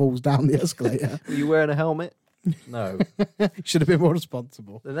Griffin just falls down the escalator. Were you wearing a helmet? No. Should have been more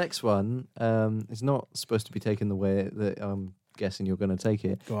responsible. The next one is not supposed to be taken the way that I'm guessing you're going to take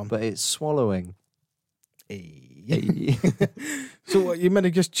it, Go on. but it's swallowing. So what, you meant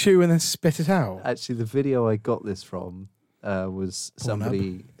to just chew and then spit it out? Actually, the video I got this from was Pornhub.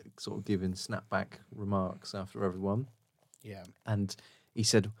 somebody sort of giving snapback remarks after everyone. Yeah. And he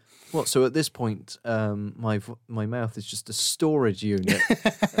said, "What? So at this point, my mouth is just a storage unit."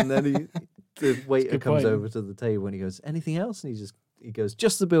 And then the waiter good comes point. over to the table and he goes, "Anything else?" And he goes,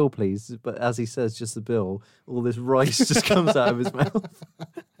 "Just the bill, please." But as he says, "Just the bill," all this rice just comes out of his mouth.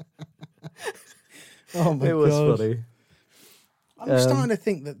 Oh my It was god. funny. I'm starting to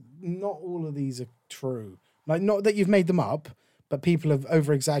think that not all of these are true. Like, not that you've made them up, but people have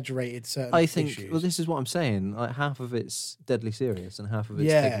over exaggerated certain I think. issues. Well, this is what I'm saying. Like half of it's deadly serious, and half of it's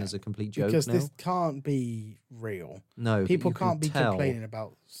Yeah, taken as a complete joke. because now. this can't be real. No, but People you can can't be tell complaining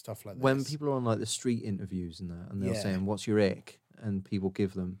about stuff like this. when people are on like the street interviews and that, and they're Yeah. saying, "What's your ick?" and people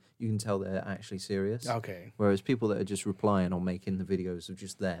give them, you can tell they're actually serious. Okay. Whereas people that are just replying or making the videos of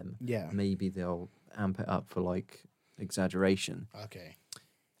just them, Yeah. maybe they'll amp it up for like exaggeration. Okay.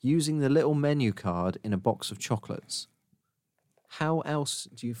 Using the little menu card in a box of chocolates. How else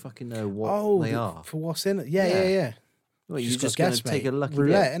do you fucking know what they are? For what's in it? Yeah, Yeah. yeah, yeah. Well, you're Just just got going guess, to take mate. a lucky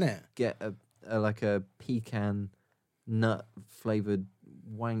roulette, dip, innit? get a like a pecan nut flavored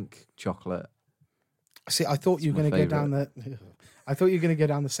wank chocolate. See, I thought you were It's going my to go down the. I thought you were going to go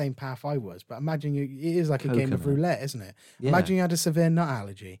down the same path I was, but imagine it is like a game of Coconut. roulette, isn't it? Yeah. Imagine you had a severe nut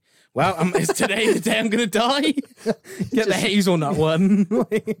allergy. Well, is today the day I'm going to die? Get the hazelnut one.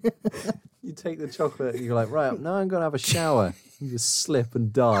 You take the chocolate and you're like, right, now I'm going to have a shower. You just slip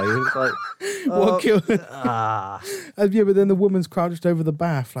and die. It's like, What killed him? ah. Yeah, but then the woman's crouched over the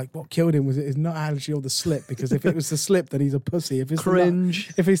bath. Like, what killed him? Was it his nut allergy or the slip? Because if it was the slip, then he's a pussy. If it's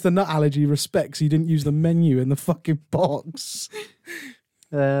Cringe. if it's the nut allergy, respects he didn't use the menu in the fucking box.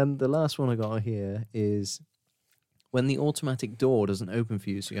 The last one I got here is when the automatic door doesn't open for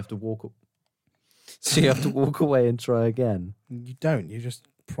you, so you have to walk up. So you have to walk away and try again. You don't. You just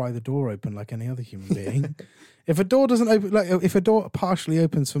pry the door open like any other human being. If a door doesn't open, like if a door partially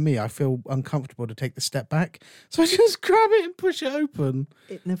opens for me, I feel uncomfortable to take the step back. So I just grab it and push it open.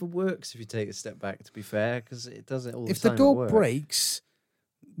 It never works if you take a step back, to be fair, because it does it all the If time. the door breaks,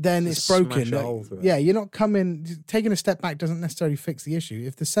 then Just it's broken. smash a hole through it. Yeah, you're not coming. Taking a step back doesn't necessarily fix the issue.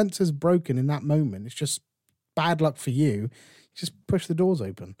 If the sensor's broken in that moment, it's just bad luck for you. You just push the doors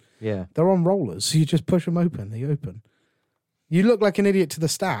open. Yeah. They're on rollers, so you just push them open. They open. You look like an idiot to the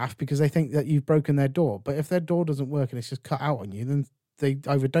staff because they think that you've broken their door. But if their door doesn't work and it's just cut out on you, then they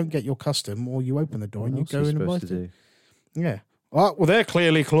either don't get your custom or you open the door and you go in and buy it. Yeah. Well, they're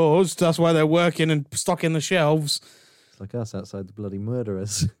clearly closed. That's why they're working and stocking the shelves. It's like us outside the bloody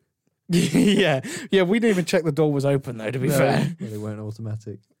murderers. Yeah. Yeah, we didn't even check the door was open, though, to be fair. Yeah, they weren't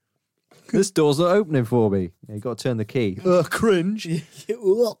automatic. This door's not opening for me. Yeah, you got to turn the key. Cringe.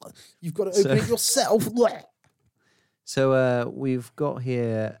 You've got to open it yourself. So we've got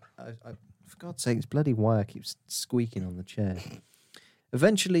here, for God's sake, this bloody wire keeps squeaking on the chair.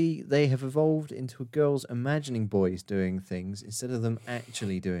 Eventually, they have evolved into girls imagining boys doing things instead of them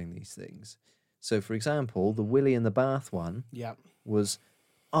actually doing these things. So, for example, the Willy in the bath one was,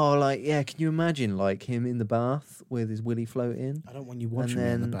 can you imagine, like, him in the bath with his willy floating? I don't want you watching me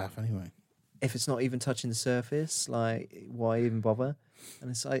in the bath anyway. If it's not even touching the surface, like, why even bother? And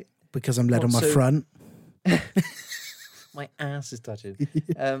it's like... Because I'm led on my front. My ass is touching.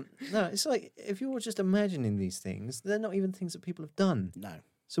 No, it's like, if you're just imagining these things, they're not even things that people have done. No.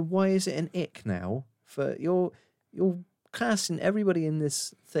 So why is it an ick now? For you're casting everybody in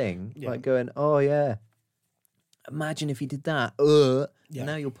this thing, like going, oh yeah, imagine if he did that. And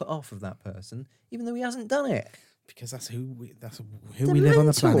now you're put off of that person, even though he hasn't done it. Because that's who we live on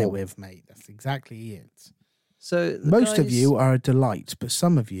the planet with, mate. That's exactly it. So most of you are a delight, but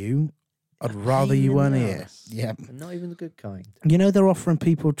some of you, I'd rather you weren't here. Yeah. And not even the good kind. You know, they're offering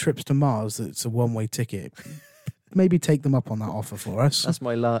people trips to Mars that's a one-way ticket. Maybe take them up on that offer for us. That's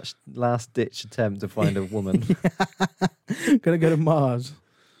my last-ditch attempt to find a woman. Gonna go to Mars.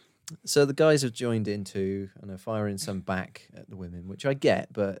 So the guys have joined into and are firing some back at the women, which I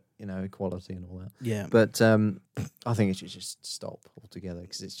get, but, you know, equality and all that. Yeah. But I think it should just stop altogether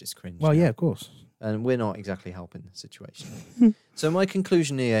because it's just cringe. Well, yeah, of course. And we're not exactly helping the situation. So my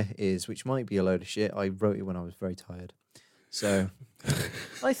conclusion here is, which might be a load of shit, I wrote it when I was very tired. So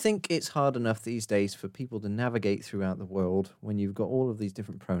I think it's hard enough these days for people to navigate throughout the world when you've got all of these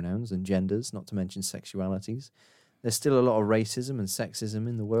different pronouns and genders, not to mention sexualities. There's still a lot of racism and sexism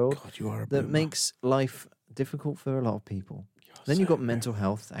in the world that makes life difficult for a lot of people. Then you've got mental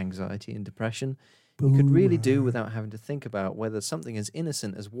health, anxiety and depression. You could really do without having to think about whether something as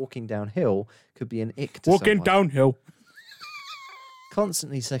innocent as walking downhill could be an ick to Walking someone. downhill.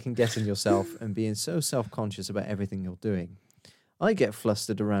 Constantly second-guessing yourself and being so self-conscious about everything you're doing. I get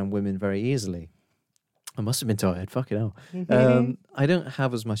flustered around women very easily. I must have been tired, fucking hell. I don't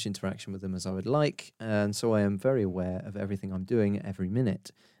have as much interaction with them as I would like, and so I am very aware of everything I'm doing every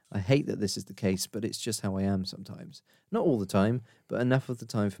minute. I hate that this is the case, but it's just how I am sometimes. Not all the time, but enough of the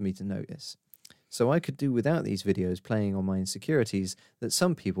time for me to notice. So I could do without these videos playing on my insecurities that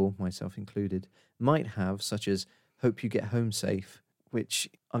some people, myself included, might have, such as, hope you get home safe, which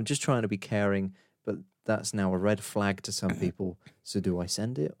I'm just trying to be caring, but that's now a red flag to some people. So do I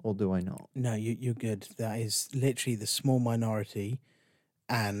send it or do I not? No, you're good. That is literally the small minority.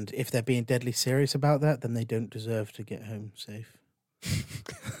 And if they're being deadly serious about that, then they don't deserve to get home safe.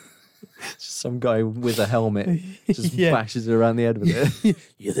 Just some guy with a helmet just bashes it around the head with it.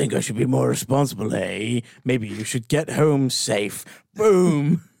 You think I should be more responsible, eh? Maybe you should get home safe.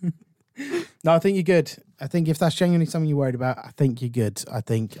 Boom. No, I think you're good. I think if that's genuinely something you're worried about, I think you're good.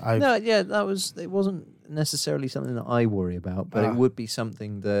 It wasn't necessarily something that I worry about, but it would be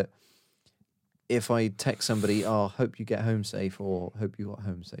something that if I text somebody, hope you get home safe, or hope you got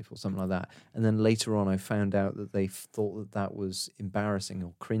home safe, or something like that, and then later on I found out that they thought that was embarrassing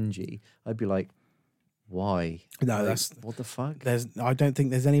or cringy, I'd be like, why? No, like, what the fuck? I don't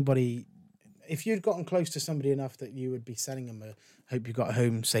think there's anybody. If you'd gotten close to somebody enough that you would be sending them a hope you got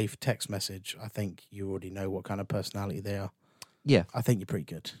home safe text message, I think you already know what kind of personality they are. Yeah. I think you're pretty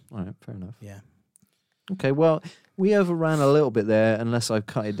good. All right, fair enough. Yeah. Okay, well, we overran a little bit there, unless I've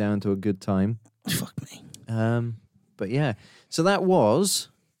cut it down to a good time. Fuck me. But yeah, so that was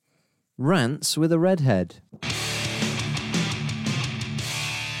Rants with a Redhead.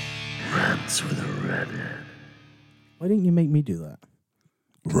 Rants with a redhead. Why didn't you make me do that?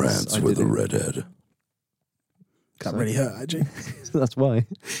 Rants with a redhead. Can't really hurt, actually. That's why.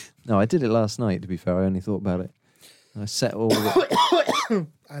 No, I did it last night, to be fair. I only thought about it I set all the...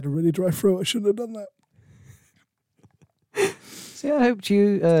 I had a really dry throat. I shouldn't have done that. So I hope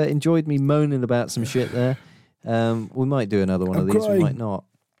you enjoyed me moaning about some shit there. We might do another one of these. crying. We might not.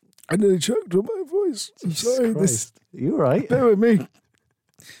 I nearly choked on my voice. I'm Jesus sorry. Christ. You all right? Bear with me.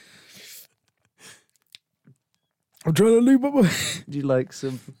 I'm trying to lube up my... Would you like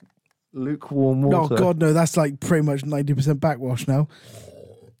some lukewarm No, water? God, no. That's like pretty much 90% backwash now.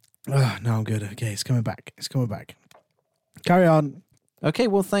 No, I'm good. Okay, it's coming back. It's coming back. Carry on. Okay,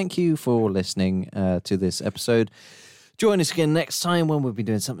 well, thank you for listening to this episode. Join us again next time when we'll be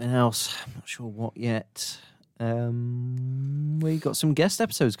doing something else. I'm not sure what yet. We got some guest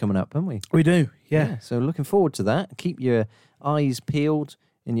episodes coming up, haven't we? We do, yeah. So looking forward to that. Keep your eyes peeled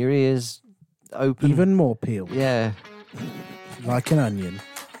and your ears open. Even more peeled. Yeah. Like an onion.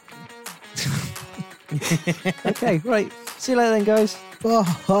 Okay, right. See you later then, guys. Bye.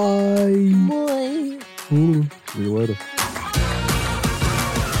 Bye. See you later.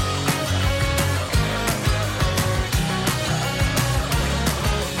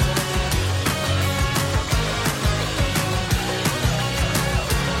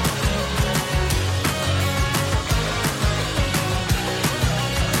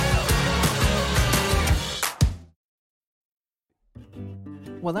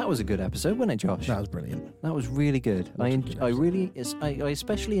 Well, that was a good episode, wasn't it, Josh? That was brilliant. That was really good. I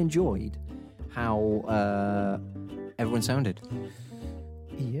especially enjoyed how everyone sounded.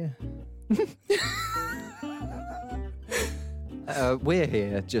 Yeah. We're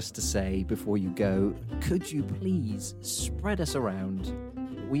here just to say before you go, could you please spread us around?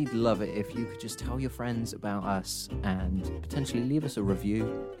 We'd love it if you could just tell your friends about us and potentially leave us a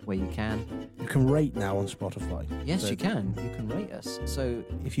review where you can. You can rate now on Spotify. Yes, So you can. You can rate us. So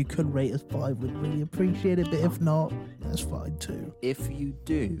if you could rate us 5, we'd really appreciate it. But if not, that's fine too. if you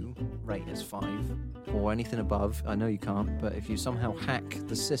do rate us 5 or anything above, I know you can't, but if you somehow hack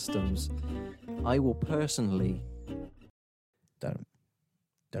the systems, I will personally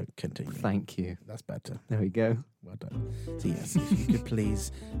Don't continue. thank you. That's better. There we go. Well done. So yes, if you could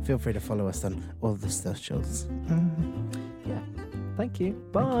please feel free to follow us on all the socials. Yeah. Thank you.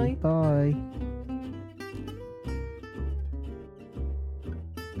 Bye. Bye.